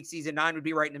 18-week season, 9 would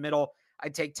be right in the middle.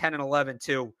 I'd take 10 and 11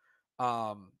 too.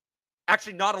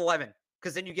 Actually, not 11,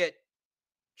 because then you get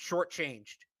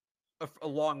shortchanged a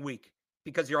long week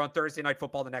because you're on Thursday Night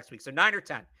Football the next week. So 9 or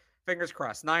 10. Fingers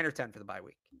crossed. 9 or 10 for the bye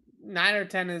week. 9 or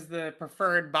 10 is the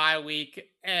preferred bye week.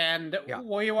 And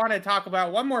we want to talk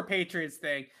about one more Patriots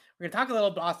thing. We're going to talk a little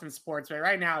Boston sports, but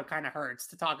right now it kind of hurts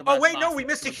to talk about. Oh, wait, no, we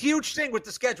missed a huge thing with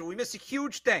the schedule. We missed a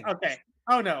huge thing. Okay.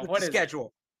 Oh, no. What is the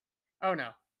schedule? Oh, no.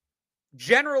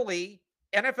 Generally,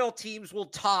 NFL teams will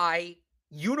tie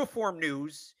uniform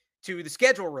news to the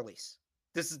schedule release.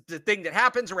 This is the thing that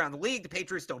happens around the league. The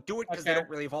Patriots don't do it because they don't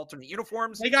really have alternate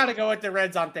uniforms. They got to go with the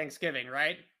Reds on Thanksgiving,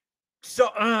 right? So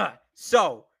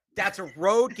that's a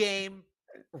road game.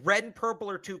 Red and purple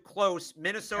are too close.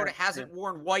 Minnesota hasn't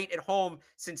worn white at home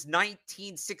since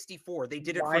 1964. They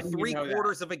did it for 3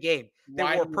 quarters of a game. They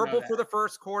wore purple for the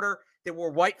first quarter. They wore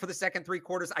white for the second 3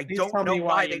 quarters. I don't know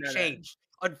why they changed.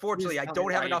 Unfortunately, I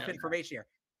don't have enough information here.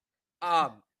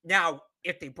 Now,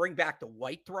 if they bring back the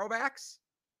white throwbacks,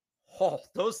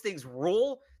 those things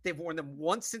rule. They've worn them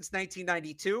once since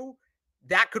 1992.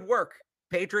 That could work.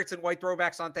 Patriots and white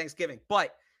throwbacks on Thanksgiving.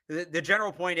 But the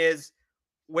general point is,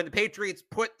 when the Patriots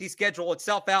put the schedule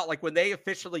itself out, like when they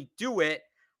officially do it,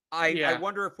 I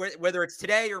wonder if whether it's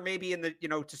today or maybe in the,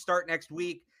 to start next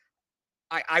week,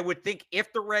 I would think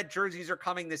if the red jerseys are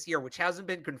coming this year, which hasn't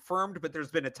been confirmed, but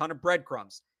there's been a ton of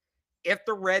breadcrumbs. If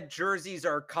the red jerseys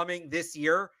are coming this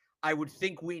year, I would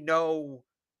think we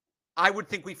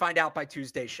find out by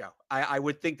Tuesday's show. I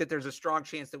would think that there's a strong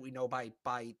chance that we know by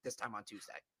this time on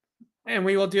Tuesday. And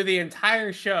we will do the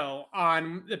entire show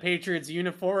on the Patriots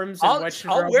uniforms. I'll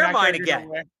wear mine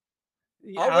again.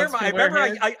 I'll wear mine. I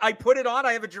remember I put it on.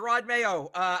 I have a Gerard Mayo.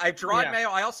 I have Gerard Mayo.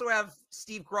 I also have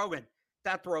Steve Grogan,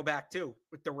 that throwback too,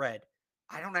 with the red.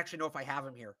 I don't actually know if I have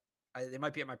him here. They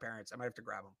might be at my parents'. I might have to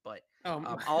grab them, but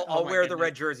I'll wear the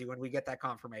red jersey when we get that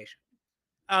confirmation.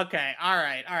 Okay. All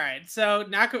right. So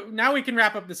now we can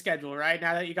wrap up the schedule, right?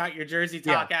 Now that you got your jersey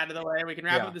talk out of the way, we can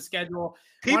wrap up the schedule.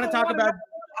 People want to talk about.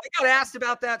 I got asked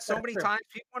about that so many times.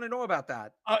 People want to know about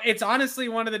that. It's honestly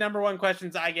one of the number one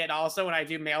questions I get also when I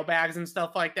do mailbags and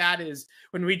stuff like that is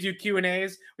when we do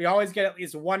Q&As, we always get at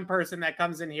least one person that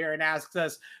comes in here and asks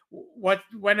us,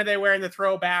 when are they wearing the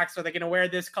throwbacks? Are they going to wear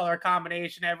this color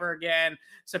combination ever again?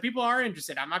 So people are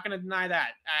interested. I'm not going to deny that.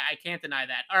 I can't deny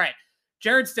that. All right.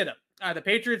 Jarrett Stidham. The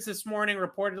Patriots this morning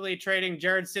reportedly trading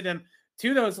Jarrett Stidham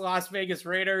to those Las Vegas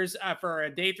Raiders for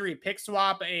a day 3 pick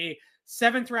swap, a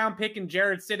 7th-round pick in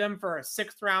Jarrett Stidham for a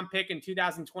 6th-round pick in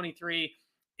 2023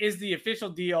 is the official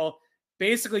deal.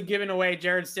 Basically giving away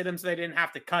Jarrett Stidham so they didn't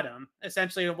have to cut him.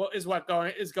 Essentially, what is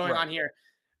going on here.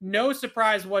 No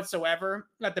surprise whatsoever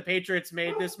that the Patriots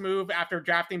made this move after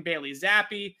drafting Bailey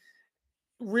Zappi.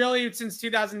 Really, since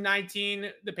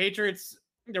 2019, the Patriots,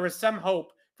 there was some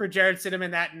hope for Jarrett Stidham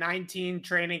in that 19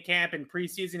 training camp and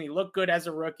preseason. He looked good as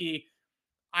a rookie.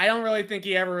 I don't really think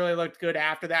he ever really looked good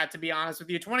after that, to be honest with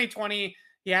you. 2020,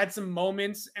 he had some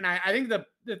moments. And I think the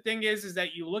thing is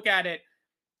that you look at it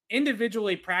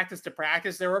individually, practice to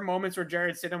practice. There were moments where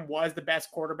Jarrett Stidham was the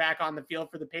best quarterback on the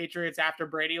field for the Patriots after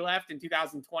Brady left in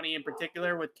 2020 in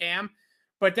particular with Cam.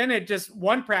 But then it just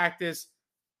one practice,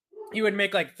 he would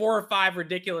make like 4 or 5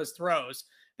 ridiculous throws.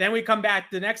 Then we come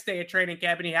back the next day at training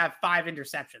camp and he had 5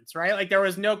 interceptions, right? Like there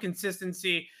was no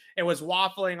consistency. It was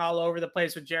waffling all over the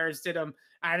place with Jarrett Stidham.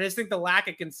 I just think the lack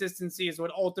of consistency is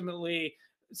what ultimately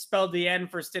spelled the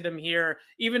end for Stidham here,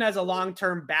 even as a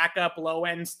long-term backup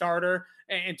low-end starter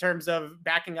in terms of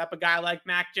backing up a guy like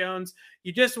Mac Jones.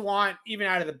 You just want, even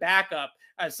out of the backup,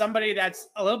 somebody that's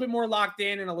a little bit more locked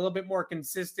in and a little bit more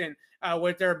consistent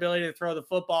with their ability to throw the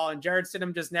football. And Jarrett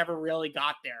Stidham just never really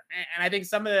got there. And I think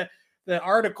some of the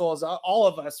articles all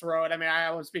of us wrote, I mean,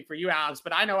 I won't speak for you, Alex,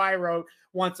 but I know I wrote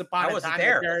once upon a time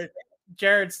there.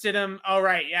 Jarrett Stidham. Oh,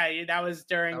 right. Yeah. That was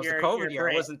during your COVID year.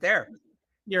 I wasn't there.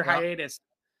 Your hiatus.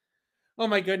 Oh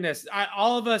my goodness.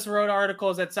 All of us wrote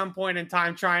articles at some point in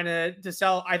time trying to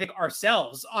sell, I think,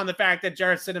 ourselves on the fact that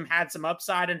Jarrett Stidham had some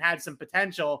upside and had some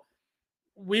potential.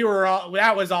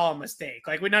 that was all a mistake.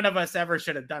 Like none of us ever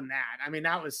should have done that. I mean,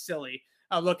 that was silly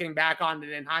looking back on it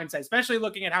in hindsight, especially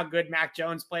looking at how good Mac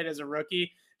Jones played as a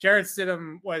rookie. Jarrett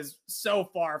Stidham was so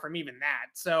far from even that.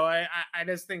 So I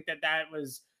just think that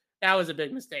was a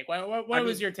big mistake. What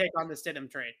was your take on the Stidham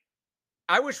trade?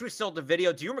 I wish we still had the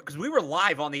video. Do you remember? Because we were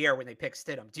live on the air when they picked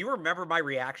Stidham. Do you remember my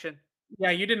reaction?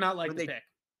 Yeah, you did not like the pick.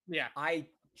 Yeah. I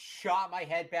shot my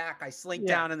head back. I slinked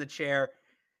down in the chair.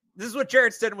 This is what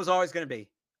Jarrett Stidham was always going to be.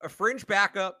 A fringe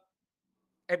backup.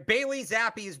 And Bailey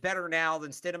Zappi is better now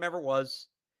than Stidham ever was.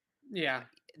 Yeah.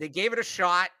 They gave it a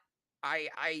shot.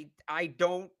 I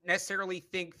don't necessarily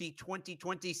think the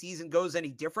 2020 season goes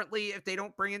any differently if they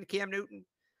don't bring in Cam Newton.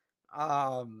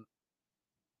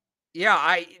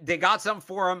 They got something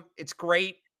for him. It's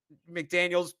great.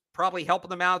 McDaniel's probably helping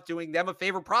them out, doing them a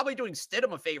favor, probably doing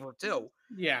Stidham a favor too.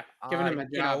 Yeah, giving him a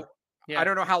job. I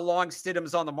don't know how long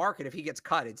Stidham's on the market. If he gets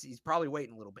cut, he's probably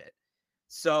waiting a little bit.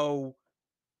 So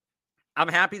I'm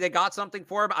happy they got something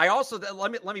for him. I also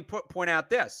let me point out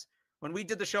this. When we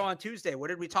did the show on Tuesday, what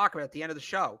did we talk about at the end of the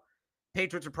show?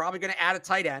 Patriots are probably going to add a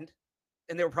tight end,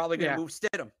 and they were probably going to move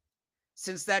Stidham.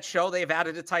 Since that show, they've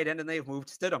added a tight end, and they've moved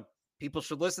Stidham. People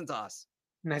should listen to us.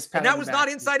 Nice. And that was not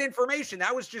inside information.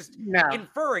 That was just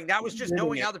inferring. That was just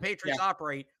knowing how the Patriots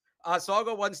operate. So I'll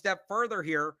go one step further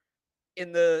here.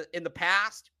 In the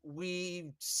past,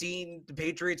 we've seen the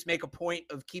Patriots make a point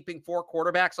of keeping 4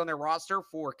 quarterbacks on their roster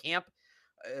for camp.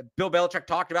 Bill Belichick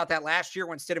talked about that last year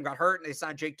when Stidham got hurt and they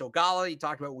signed Jake Dogala. He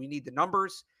talked about we need the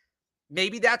numbers.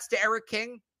 Maybe that's to Eric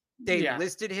King. They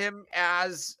listed him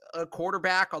as a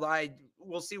quarterback, although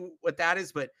we'll see what that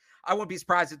is. But I wouldn't be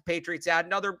surprised if the Patriots add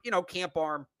another, camp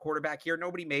arm quarterback here.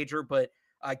 Nobody major, but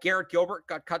Garrett Gilbert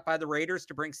got cut by the Raiders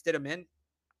to bring Stidham in.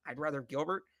 I'd rather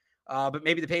Gilbert. But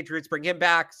maybe the Patriots bring him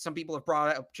back. Some people have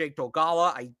brought up Jake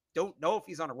Dogala. I don't know if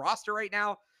he's on a roster right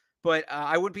now. But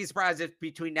I wouldn't be surprised if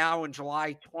between now and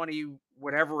July 20,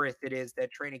 whatever it is that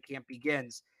training camp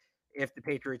begins, if the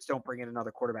Patriots don't bring in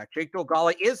another quarterback. Jake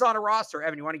Dogala is on a roster.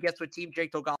 Evan, you want to guess what team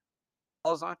Jake Dogala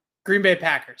is on? Green Bay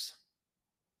Packers.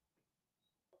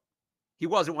 He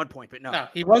was at one point, but no. No,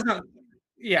 he wasn't.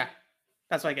 Yeah,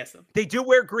 that's why I guessed them. They do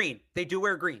wear green. The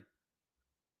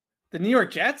New York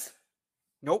Jets?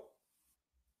 Nope.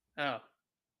 Oh.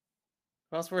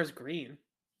 Who else wears green?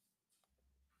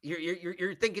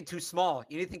 You're thinking too small.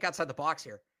 You need to think outside the box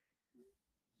here.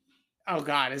 Oh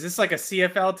God, is this like a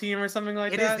CFL team or something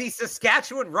like that? It is the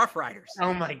Saskatchewan Roughriders.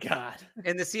 Oh my God.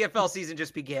 And the CFL season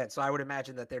just began, so I would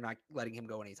imagine that they're not letting him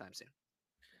go anytime soon.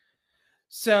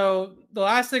 So the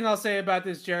last thing I'll say about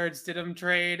this Jarrett Stidham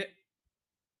trade,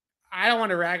 I don't want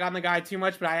to rag on the guy too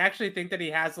much, but I actually think that he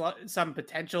has some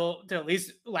potential to at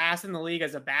least last in the league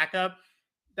as a backup.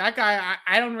 That guy,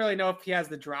 I don't really know if he has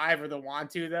the drive or the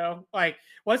want to, though. Like,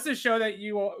 what's the show that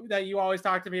you always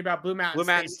talk to me about? Blue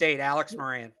Mountain State, Alex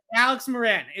Moran. Alex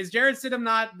Moran. Is Jarrett Stidham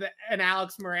not an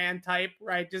Alex Moran type,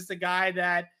 right? Just a guy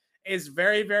that is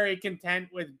very, very content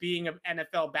with being an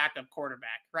NFL backup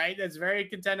quarterback, right? That's very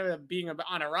content with being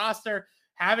on a roster,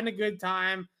 having a good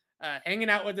time, hanging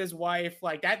out with his wife.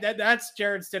 Like that's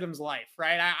Jarrett Stidham's life,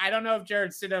 right? I don't know if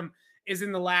Jarrett Stidham is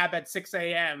in the lab at 6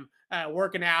 a.m.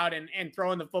 Working out and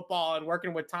throwing the football and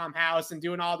working with Tom House and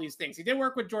doing all these things. He did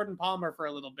work with Jordan Palmer for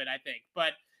a little bit, I think,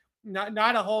 but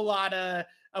not a whole lot of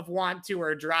want to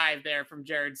or drive there from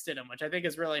Jarrett Stidham, which I think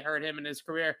has really hurt him in his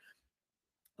career.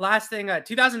 Last thing,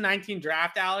 2019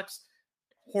 draft, Alex,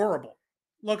 horrible.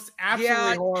 Looks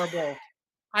absolutely horrible.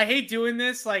 I hate doing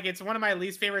this. Like, it's one of my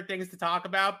least favorite things to talk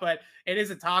about, but it is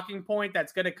a talking point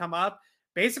that's going to come up.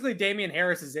 Basically, Damian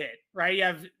Harris is it, right? You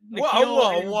have Whoa,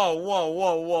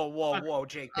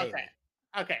 Jake Davis.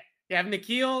 Okay. You have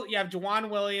N'Keal, you have Juwan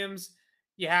Williams,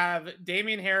 you have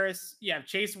Damian Harris, you have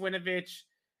Chase Winovich,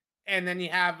 and then you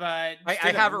have I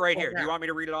have it right here. Do you want me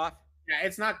to read it off? Yeah,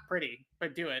 it's not pretty,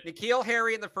 but do it. N'Keal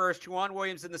Harry in the first, Juwan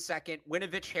Williams in the second,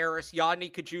 Winovich Harris, Yodny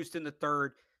Kajust in the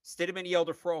third, Stidham and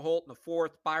Yelder Froholt in the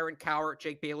fourth, Byron Cowart,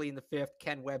 Jake Bailey in the fifth,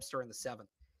 Ken Webster in the seventh.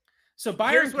 So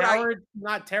Byron Cowart,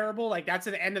 not terrible. Like, that's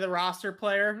an end of the roster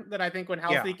player that I think when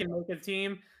healthy can make a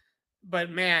team.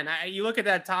 But man, you look at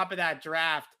that top of that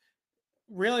draft.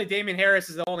 Really, Damian Harris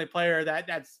is the only player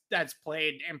that's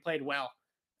played and played well.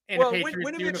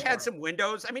 Winovich had some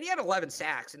windows. I mean, he had 11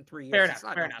 sacks in 3 years. That's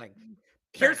not nothing.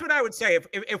 Here's what I would say: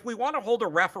 if we want to hold a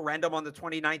referendum on the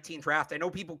 2019 draft, I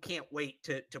know people can't wait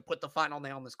to put the final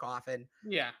nail in this coffin.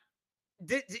 Yeah,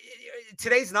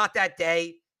 today's not that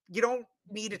day. You don't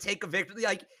need to take a victory.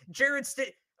 Like Jarrett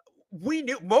Stidham, we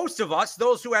knew, most of us,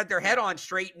 those who had their head on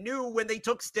straight, knew when they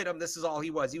took Stidham, this is all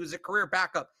he was. He was a career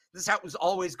backup. This is how it was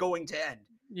always going to end.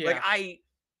 Yeah. Like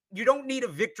you don't need a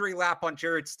victory lap on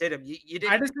Jarrett Stidham. You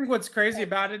didn't. I just think what's crazy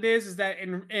about it is that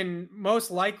in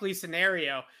most likely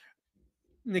scenario,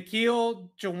 Nikhil,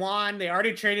 Jawan, they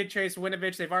already traded Chase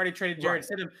Winovich. They've already traded Jarrett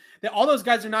Stidham. All those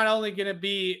guys are not only going to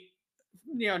be,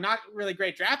 not really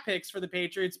great draft picks for the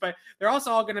Patriots, but they're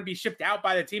also all going to be shipped out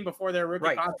by the team before their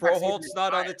rookie contract. Froholt's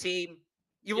not on the team.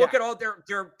 You look at all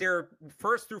their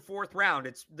first through fourth round.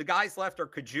 It's the guys left are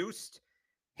Cajuste,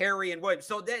 Harry, and Wood.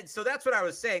 So that's what I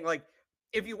was saying. Like,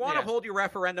 if you want to hold your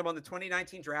referendum on the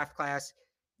 2019 draft class,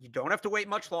 you don't have to wait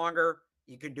much longer.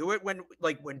 You can do it when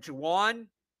Juwan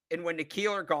and when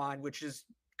Nikhil are gone, which is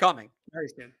coming. Very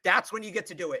soon. That's when you get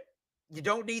to do it. You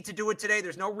don't need to do it today.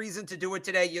 There's no reason to do it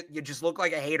today. You just look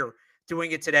like a hater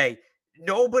doing it today.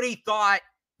 Nobody thought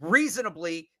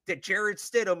reasonably that Jarrett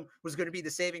Stidham was going to be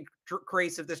the saving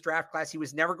grace of this draft class. He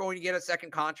was never going to get a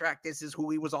second contract. This is who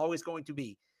he was always going to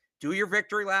be. Do your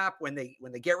victory lap when they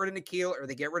get rid of Nikhil or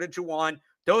they get rid of Juwan.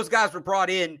 Those guys were brought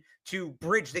in to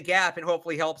bridge the gap and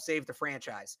hopefully help save the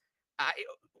franchise.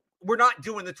 We're not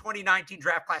doing the 2019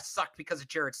 draft class sucked because of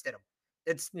Jarrett Stidham.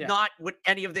 It's not what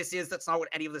any of this is. That's not what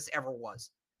any of this ever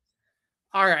was.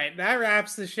 All right, that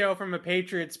wraps the show from a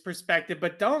Patriots perspective,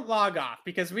 but don't log off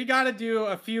because we got to do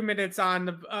a few minutes on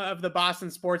of the Boston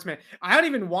Sportsman. I don't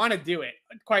even want to do it,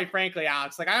 quite frankly,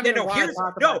 Alex. Like, I don't want to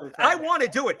talk about this. I want to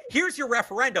do it. Here's your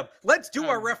referendum. Let's do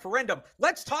our referendum.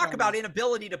 Let's talk about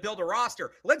inability to build a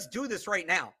roster. Let's do this right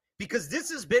now because this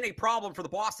has been a problem for the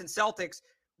Boston Celtics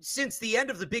since the end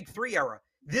of the Big Three era.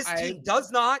 This team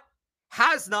does not,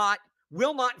 has not,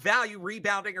 will not value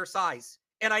rebounding or size.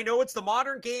 And I know it's the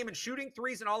modern game and shooting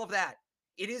threes and all of that.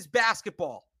 It is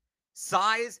basketball.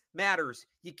 Size matters.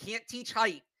 You can't teach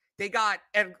height.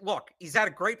 And look, he's had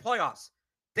a great playoffs.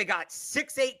 They got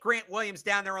 6'8" Grant Williams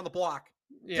down there on the block.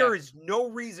 Yeah. There is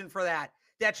no reason for that.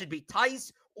 That should be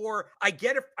Tice, or I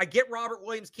get Robert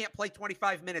Williams can't play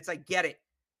 25 minutes. I get it.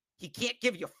 He can't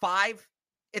give you 5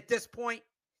 at this point.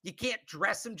 You can't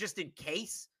dress him just in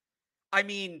case. I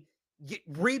mean,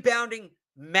 rebounding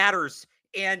matters.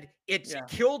 And it's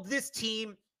killed this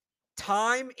team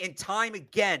time and time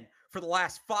again for the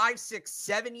last 5, 6,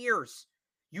 7 years.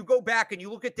 You go back and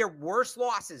you look at their worst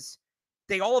losses.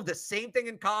 They all have the same thing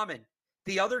in common.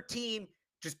 The other team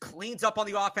just cleans up on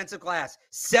the offensive glass.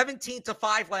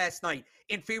 17-5 last night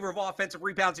in favor of offensive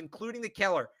rebounds, including the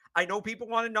killer. I know people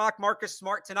want to knock Marcus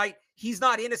Smart tonight. He's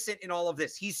not innocent in all of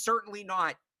this. He's certainly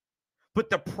not. But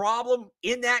the problem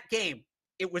in that game,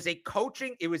 it was a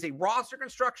roster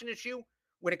construction issue.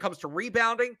 When it comes to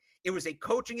rebounding, it was a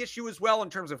coaching issue as well in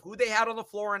terms of who they had on the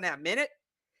floor in that minute.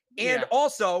 And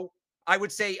also, I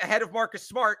would say ahead of Marcus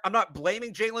Smart, I'm not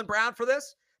blaming Jaylen Brown for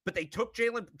this, but they took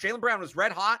Jaylen Brown was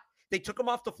red hot. They took him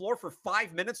off the floor for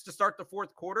 5 minutes to start the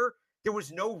fourth quarter. There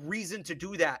was no reason to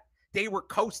do that. They were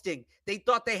coasting. They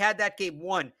thought they had that game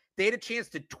won. They had a chance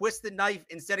to twist the knife.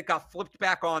 Instead, it got flipped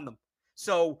back on them.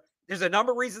 So there's a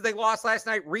number of reasons they lost last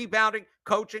night. Rebounding,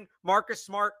 coaching, Marcus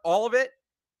Smart, all of it.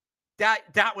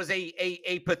 That was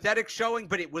a pathetic showing,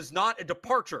 but it was not a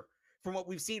departure from what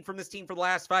we've seen from this team for the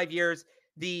last 5 years.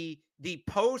 The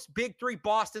post Big Three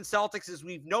Boston Celtics, as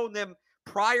we've known them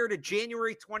prior to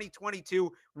January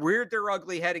 2022, reared their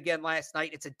ugly head again last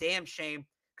night. It's a damn shame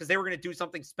because they were going to do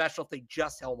something special if they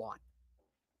just held on.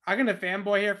 I'm going to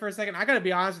fanboy here for a second. I got to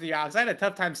be honest with you, Alex. I had a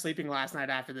tough time sleeping last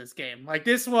night after this game. Like,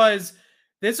 this was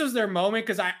their moment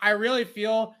because I really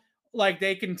feel like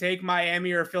they can take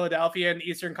Miami or Philadelphia in the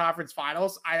Eastern Conference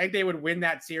Finals. I think they would win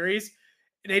that series.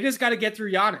 They just got to get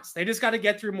through Giannis. They just got to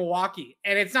get through Milwaukee.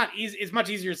 And it's not easy. It's much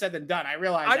easier said than done. I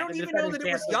realize I don't even know that it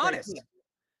was Giannis.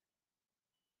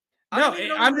 No,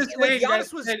 I'm just saying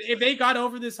that if they got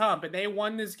over this hump and they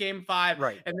won this game 5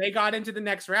 and they got into the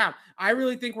next round, I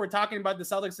really think we're talking about the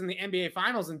Celtics in the NBA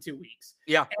Finals in 2 weeks.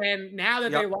 Yeah. And now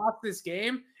that they lost this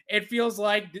game, it feels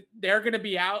like they're going to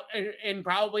be out and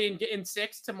probably in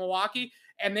 6 to Milwaukee,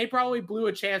 and they probably blew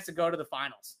a chance to go to the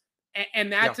finals.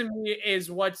 And that to me is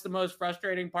what's the most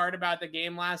frustrating part about the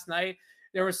game last night.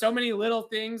 There were so many little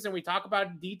things, and we talk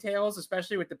about details,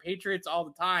 especially with the Patriots all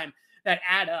the time, that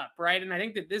add up, right? And I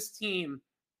think that this team,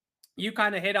 you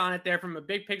kind of hit on it there from a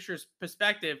big picture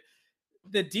perspective.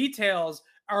 The details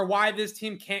are why this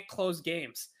team can't close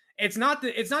games. It's not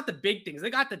the big things. They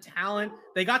got the talent,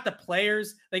 they got the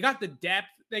players, they got the depth,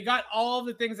 they got all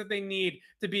the things that they need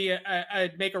to be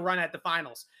make a run at the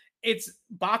finals. It's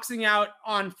boxing out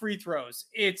on free throws.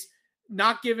 It's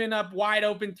not giving up wide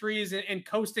open threes and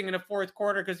coasting in a fourth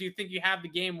quarter because you think you have the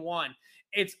game won.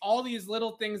 It's all these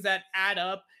little things that add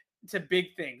up to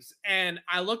big things. And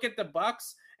I look at the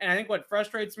Bucks, and I think what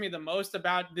frustrates me the most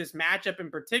about this matchup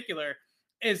in particular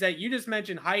is that you just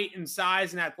mentioned height and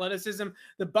size and athleticism.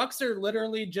 The Bucks are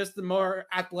literally just the more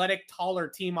athletic, taller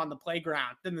team on the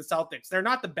playground than the Celtics. They're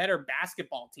not the better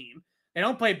basketball team. They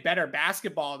don't play better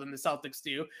basketball than the Celtics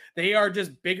do. They are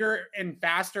just bigger and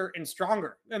faster and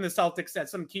stronger than the Celtics at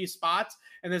some key spots,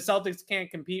 and the Celtics can't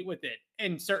compete with it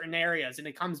in certain areas, and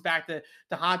it comes back to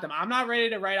haunt them. I'm not ready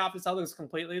to write off the Celtics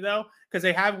completely, though, because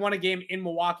they have won a game in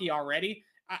Milwaukee already.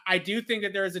 I do think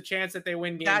that there is a chance that they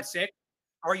win game 6.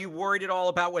 Are you worried at all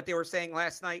about what they were saying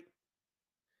last night?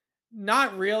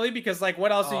 Not really, because like,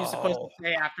 what else are you supposed to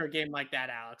say after a game like that,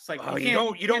 Alex? Like,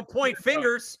 you don't point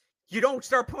fingers. You don't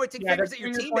start pointing fingers at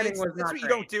your teammates. That's what you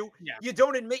don't do. Yeah. You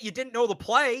don't admit you didn't know the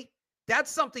play. That's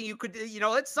something you could,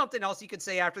 that's something else you could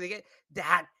say after the game.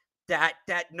 That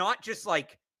not just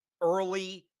like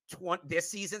early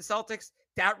this season Celtics,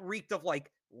 that reeked of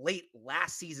like late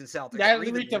last season Celtics. That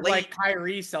reeked of like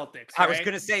Kyrie Celtics. Right? I was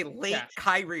going to say late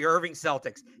Kyrie Irving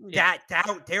Celtics. Yeah.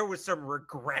 That there was some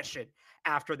regression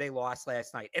after they lost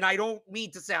last night. And I don't mean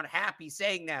to sound happy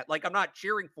saying that. Like, I'm not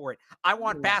cheering for it. I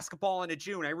want basketball into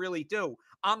June. I really do.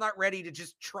 I'm not ready to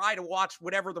just try to watch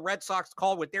whatever the Red Sox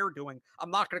call what they're doing.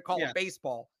 I'm not going to call it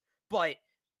baseball. But,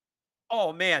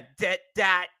 oh, man,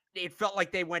 that it felt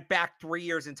like they went back 3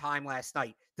 years in time last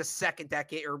night. The second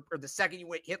decade or the second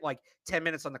you hit like 10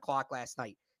 minutes on the clock last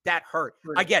night. That hurt.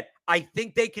 Again, I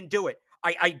think they can do it.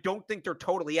 I don't think they're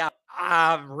totally out.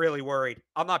 I'm really worried.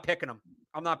 I'm not picking them.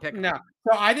 No.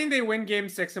 So I think they win game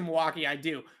 6 in Milwaukee. I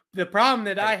do. The problem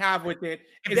that I have with it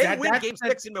is if they win game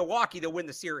 6 in Milwaukee, they'll win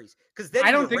the series. Because then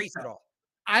I don't think erase it all.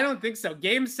 I don't think so.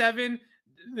 Game 7,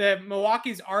 the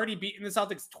Milwaukee's already beaten the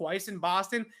Celtics twice in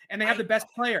Boston, and they have the best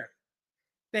player.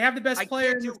 They have the best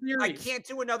player in the series. I can't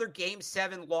do another game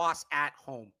 7 loss at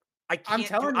home. I'm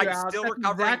telling you, I'm still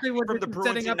recovering from the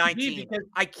Bruins in 19.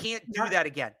 I can't do that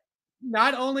again.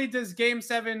 Not only does game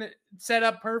 7 set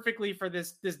up perfectly for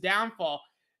this downfall,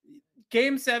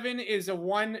 game 7 is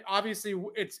obviously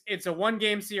it's a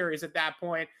 1-game series at that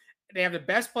point. They have the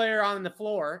best player on the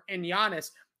floor in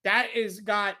Giannis. That is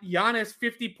got Giannis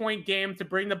 50-point game to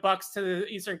bring the Bucks to the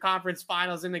Eastern Conference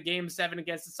Finals in the game 7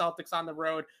 against the Celtics on the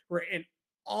road. We're in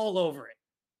all over it.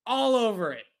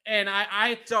 And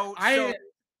that's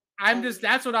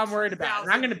what I'm worried about.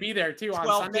 And I'm going to be there too on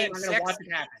Sunday. I'm going to watch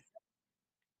it happen.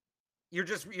 You're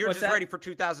just ready for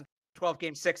 2012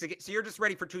 game 6 again. So you're just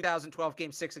ready for 2012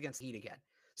 game 6 against Heat again.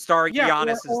 Starring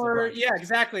Giannis as LeBron. Yeah,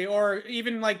 exactly. Or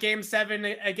even like game 7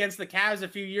 against the Cavs a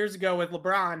few years ago with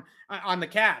LeBron on the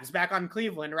Cavs back on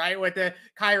Cleveland, right? With the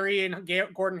Kyrie and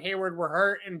Gordon Hayward were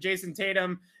hurt, and Jason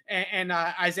Tatum and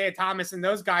Isaiah Thomas and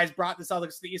those guys brought the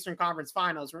Celtics to the Eastern Conference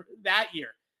Finals that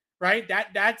year, right?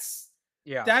 That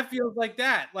feels like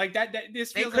that. Like that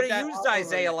this feels like that. They could have used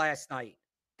Isaiah last night.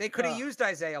 They could have used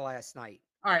Isaiah last night.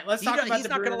 All right, let's talk about the Bruins. He's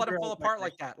not going to let him fall apart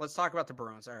like that. Let's talk about the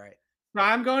Bruins. All right. No,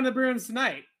 I'm going to the Bruins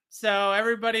tonight. So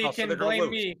everybody can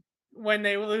blame me when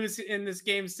they lose in this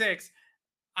game 6.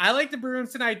 I like the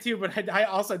Bruins tonight too, but I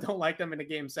also don't like them in a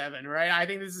game 7, right? I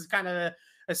think this is kind of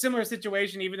a similar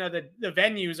situation, even though the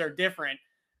venues are different.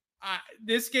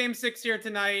 This game 6 here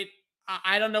tonight,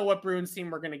 I don't know what Bruins team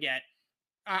we're going to get.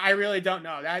 I really don't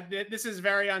know. This is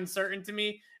very uncertain to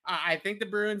me. I think the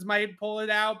Bruins might pull it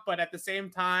out, but at the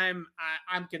same time,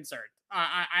 I'm concerned.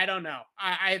 I don't know.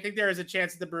 I think there is a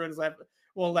chance that the Bruins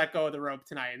will let go of the rope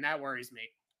tonight, and that worries me.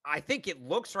 I think it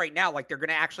looks right now like they're going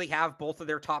to actually have both of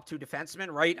their top 2 defensemen,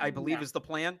 right? I believe is the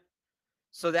plan.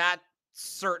 So that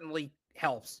certainly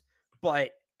helps.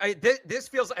 But this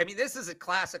feels, this is a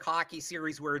classic hockey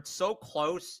series where it's so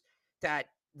close that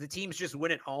the teams just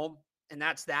win at home, and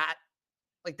that's that.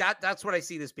 Like that's what I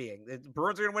see this being. The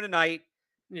Bruins are going to win tonight.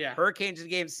 Yeah. Hurricanes in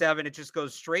game 7. It just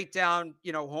goes straight down,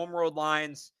 home road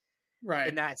lines. Right.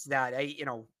 And that's that.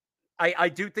 I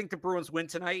do think the Bruins win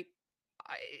tonight.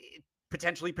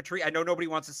 Potentially Patrice. I know nobody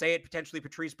wants to say it. Potentially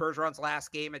Patrice Bergeron's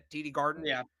last game at TD Garden.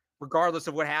 Yeah. Regardless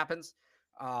of what happens,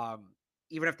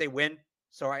 even if they win.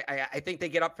 So I think they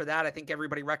get up for that. I think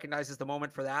everybody recognizes the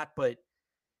moment for that. But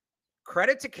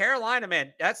credit to Carolina,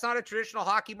 man. That's not a traditional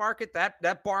hockey market.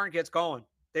 That barn gets going.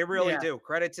 They really do.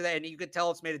 Credit to that, and you could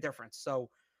tell it's made a difference. So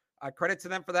credit to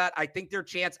them for that. I think their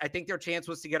chance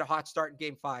was to get a hot start in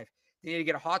game 5. They need to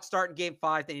get a hot start in game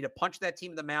 5. They need to punch that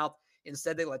team in the mouth.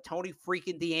 Instead, they let Tony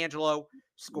freaking DeAngelo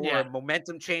score a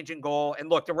momentum-changing goal. And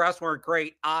look, the rest weren't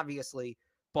great, obviously,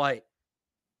 but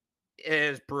it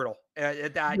is brutal.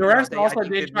 The rest also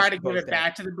did try to give it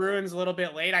back to the Bruins a little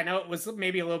bit late. I know it was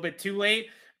maybe a little bit too late,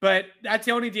 but that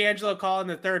Tony DeAngelo call in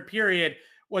the third period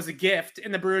was a gift,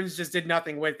 and the Bruins just did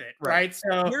nothing with it, right?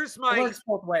 So it works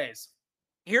both ways.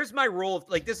 Here's my rule.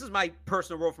 This is my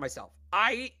personal rule for myself.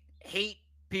 I hate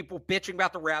people bitching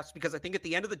about the refs, because I think at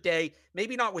the end of the day,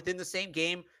 maybe not within the same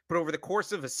game, but over the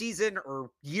course of a season or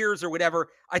years or whatever,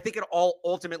 I think it all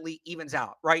ultimately evens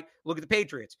out, right? Look at the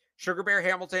Patriots. Sugar Bear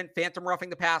Hamilton, phantom roughing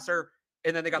the passer,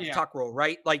 and then they got the tuck rule,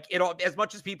 right? Like, it all, as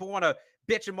much as people want to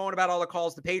bitch and moan about all the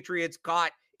calls the Patriots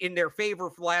got in their favor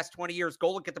for the last 20 years,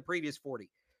 go look at the previous 40.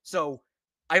 So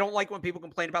I don't like when people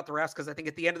complain about the refs, because I think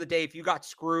at the end of the day, if you got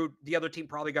screwed, the other team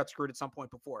probably got screwed at some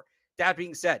point before. That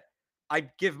being said, I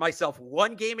give myself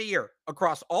one game a year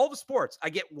across all the sports. I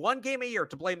get one game a year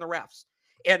to blame the refs.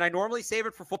 And I normally save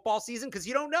it for football season, because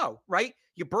you don't know, right?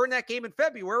 You burn that game in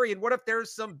February, and what if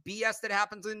there's some BS that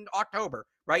happens in October,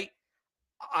 right?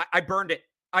 I burned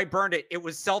it. It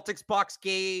was Celtics Bucks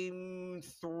game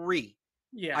 3.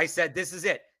 Yeah. I said, this is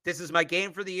it. This is my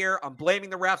game for the year. I'm blaming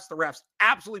the refs. The refs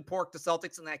absolutely porked the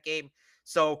Celtics in that game.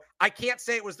 So I can't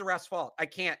say it was the refs' fault. I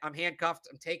can't. I'm handcuffed.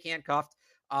 I'm handcuffed.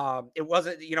 It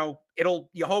wasn't,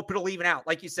 you hope it'll even out.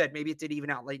 Like you said, maybe it did even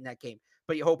out late in that game,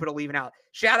 but you hope it'll even out.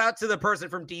 Shout out to the person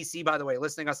from DC, by the way,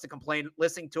 listening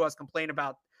to us complain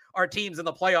about our teams in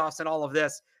the playoffs and all of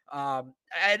this. And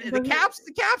the Caps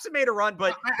have made a run,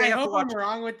 but I hope I'm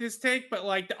wrong with this take, but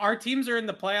like our teams are in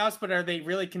the playoffs, but are they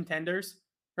really contenders?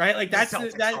 Right? Like that's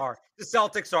the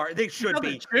Celtics are. They should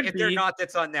be. If they're not,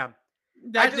 that's on them.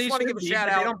 I just want to give a shout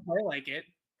out. They don't play like it.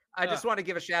 I just want to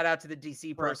give a shout out to the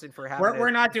DC person for having we're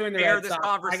not doing this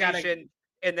conversation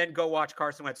and then go watch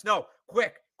Carson Wentz. No,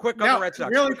 quick on the Red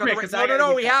Sox. Really quick.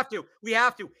 No, we have to.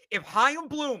 If Chaim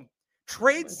Bloom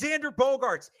trades Xander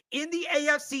Bogaerts in the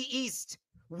AFC East,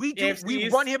 we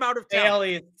run him out of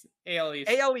town.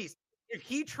 AL East. If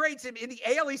he trades him in the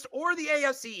AL East or the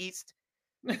AFC East,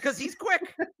 because he's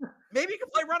quick, maybe he can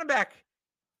play running back,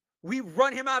 we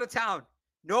run him out of town.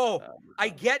 No, I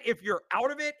get if you're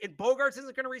out of it and Bogaerts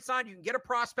isn't going to resign, you can get a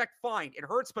prospect, fine. It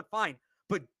hurts, but fine.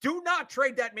 But do not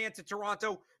trade that man to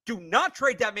Toronto. Do not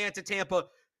trade that man to Tampa.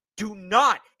 Do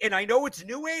not. And I know it's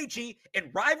new agey and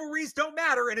rivalries don't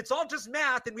matter and it's all just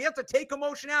math and we have to take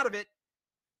emotion out of it.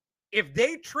 If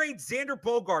they trade Xander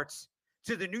Bogaerts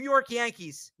to the New York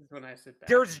Yankees,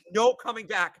 there's no coming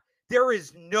back. There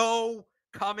is no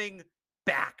coming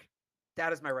back.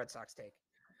 That is my Red Sox take.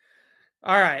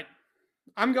 All right.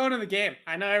 I'm going to the game.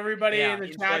 I know everybody in the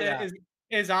chat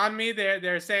is on me.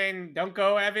 They're saying, don't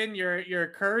go, Evan. You're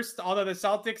cursed. Although the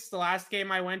Celtics, the last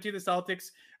game I went to, the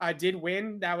Celtics did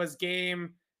win. That was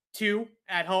game 2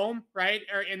 at home, right?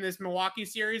 Or in this Milwaukee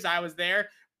series, I was there.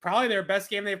 Probably their best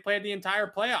game they've played the entire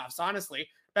playoffs, honestly.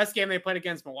 Best game they played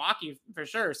against Milwaukee for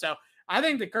sure. So I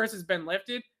think the curse has been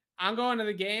lifted. I'm going to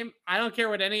the game. I don't care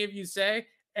what any of you say.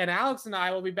 And Alex and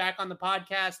I will be back on the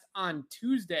podcast on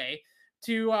Tuesday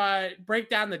to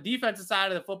break down the defensive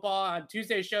side of the football. On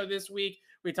Tuesday's show this week,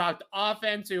 we talked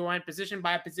offense. We went position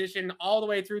by position all the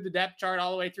way through the depth chart,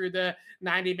 all the way through the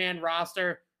 90-man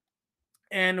roster,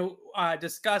 and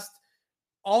discussed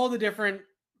all the different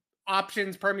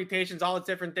options, permutations, all the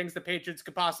different things the Patriots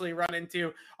could possibly run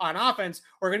into on offense.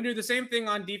 We're going to do the same thing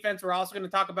on defense. We're also going to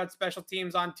talk about special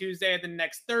teams on Tuesday, and then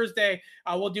next Thursday,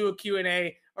 we'll do a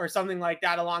Q&A or something like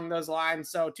that along those lines.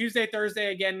 So Tuesday,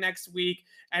 Thursday again next week.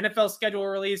 NFL schedule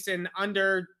release in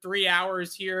under 3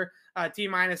 hours here,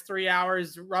 T-minus 3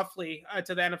 hours roughly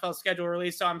to the NFL schedule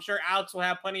release. So I'm sure Alex will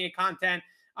have plenty of content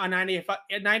on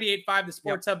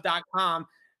 98.5thesportshub.com.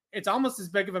 It's almost as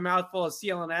big of a mouthful as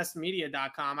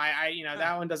clnsmedia.com.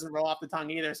 That one doesn't roll off the tongue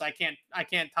either, so I can't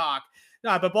talk.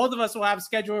 But both of us will have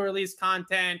schedule release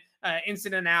content,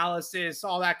 instant analysis,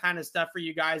 all that kind of stuff for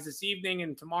you guys this evening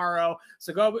and tomorrow.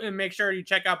 So go and make sure you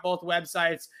check out both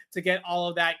websites to get all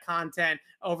of that content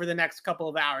over the next couple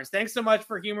of hours. Thanks so much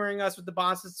for humoring us with the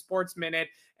Boston Sports Minute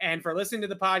and for listening to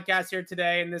the podcast here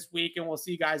today and this week. And we'll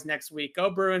see you guys next week.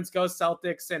 Go Bruins, go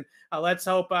Celtics. And let's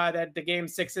hope that the game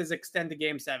 6s extend to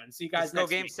game 7. See you guys next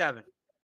week. Go game 7.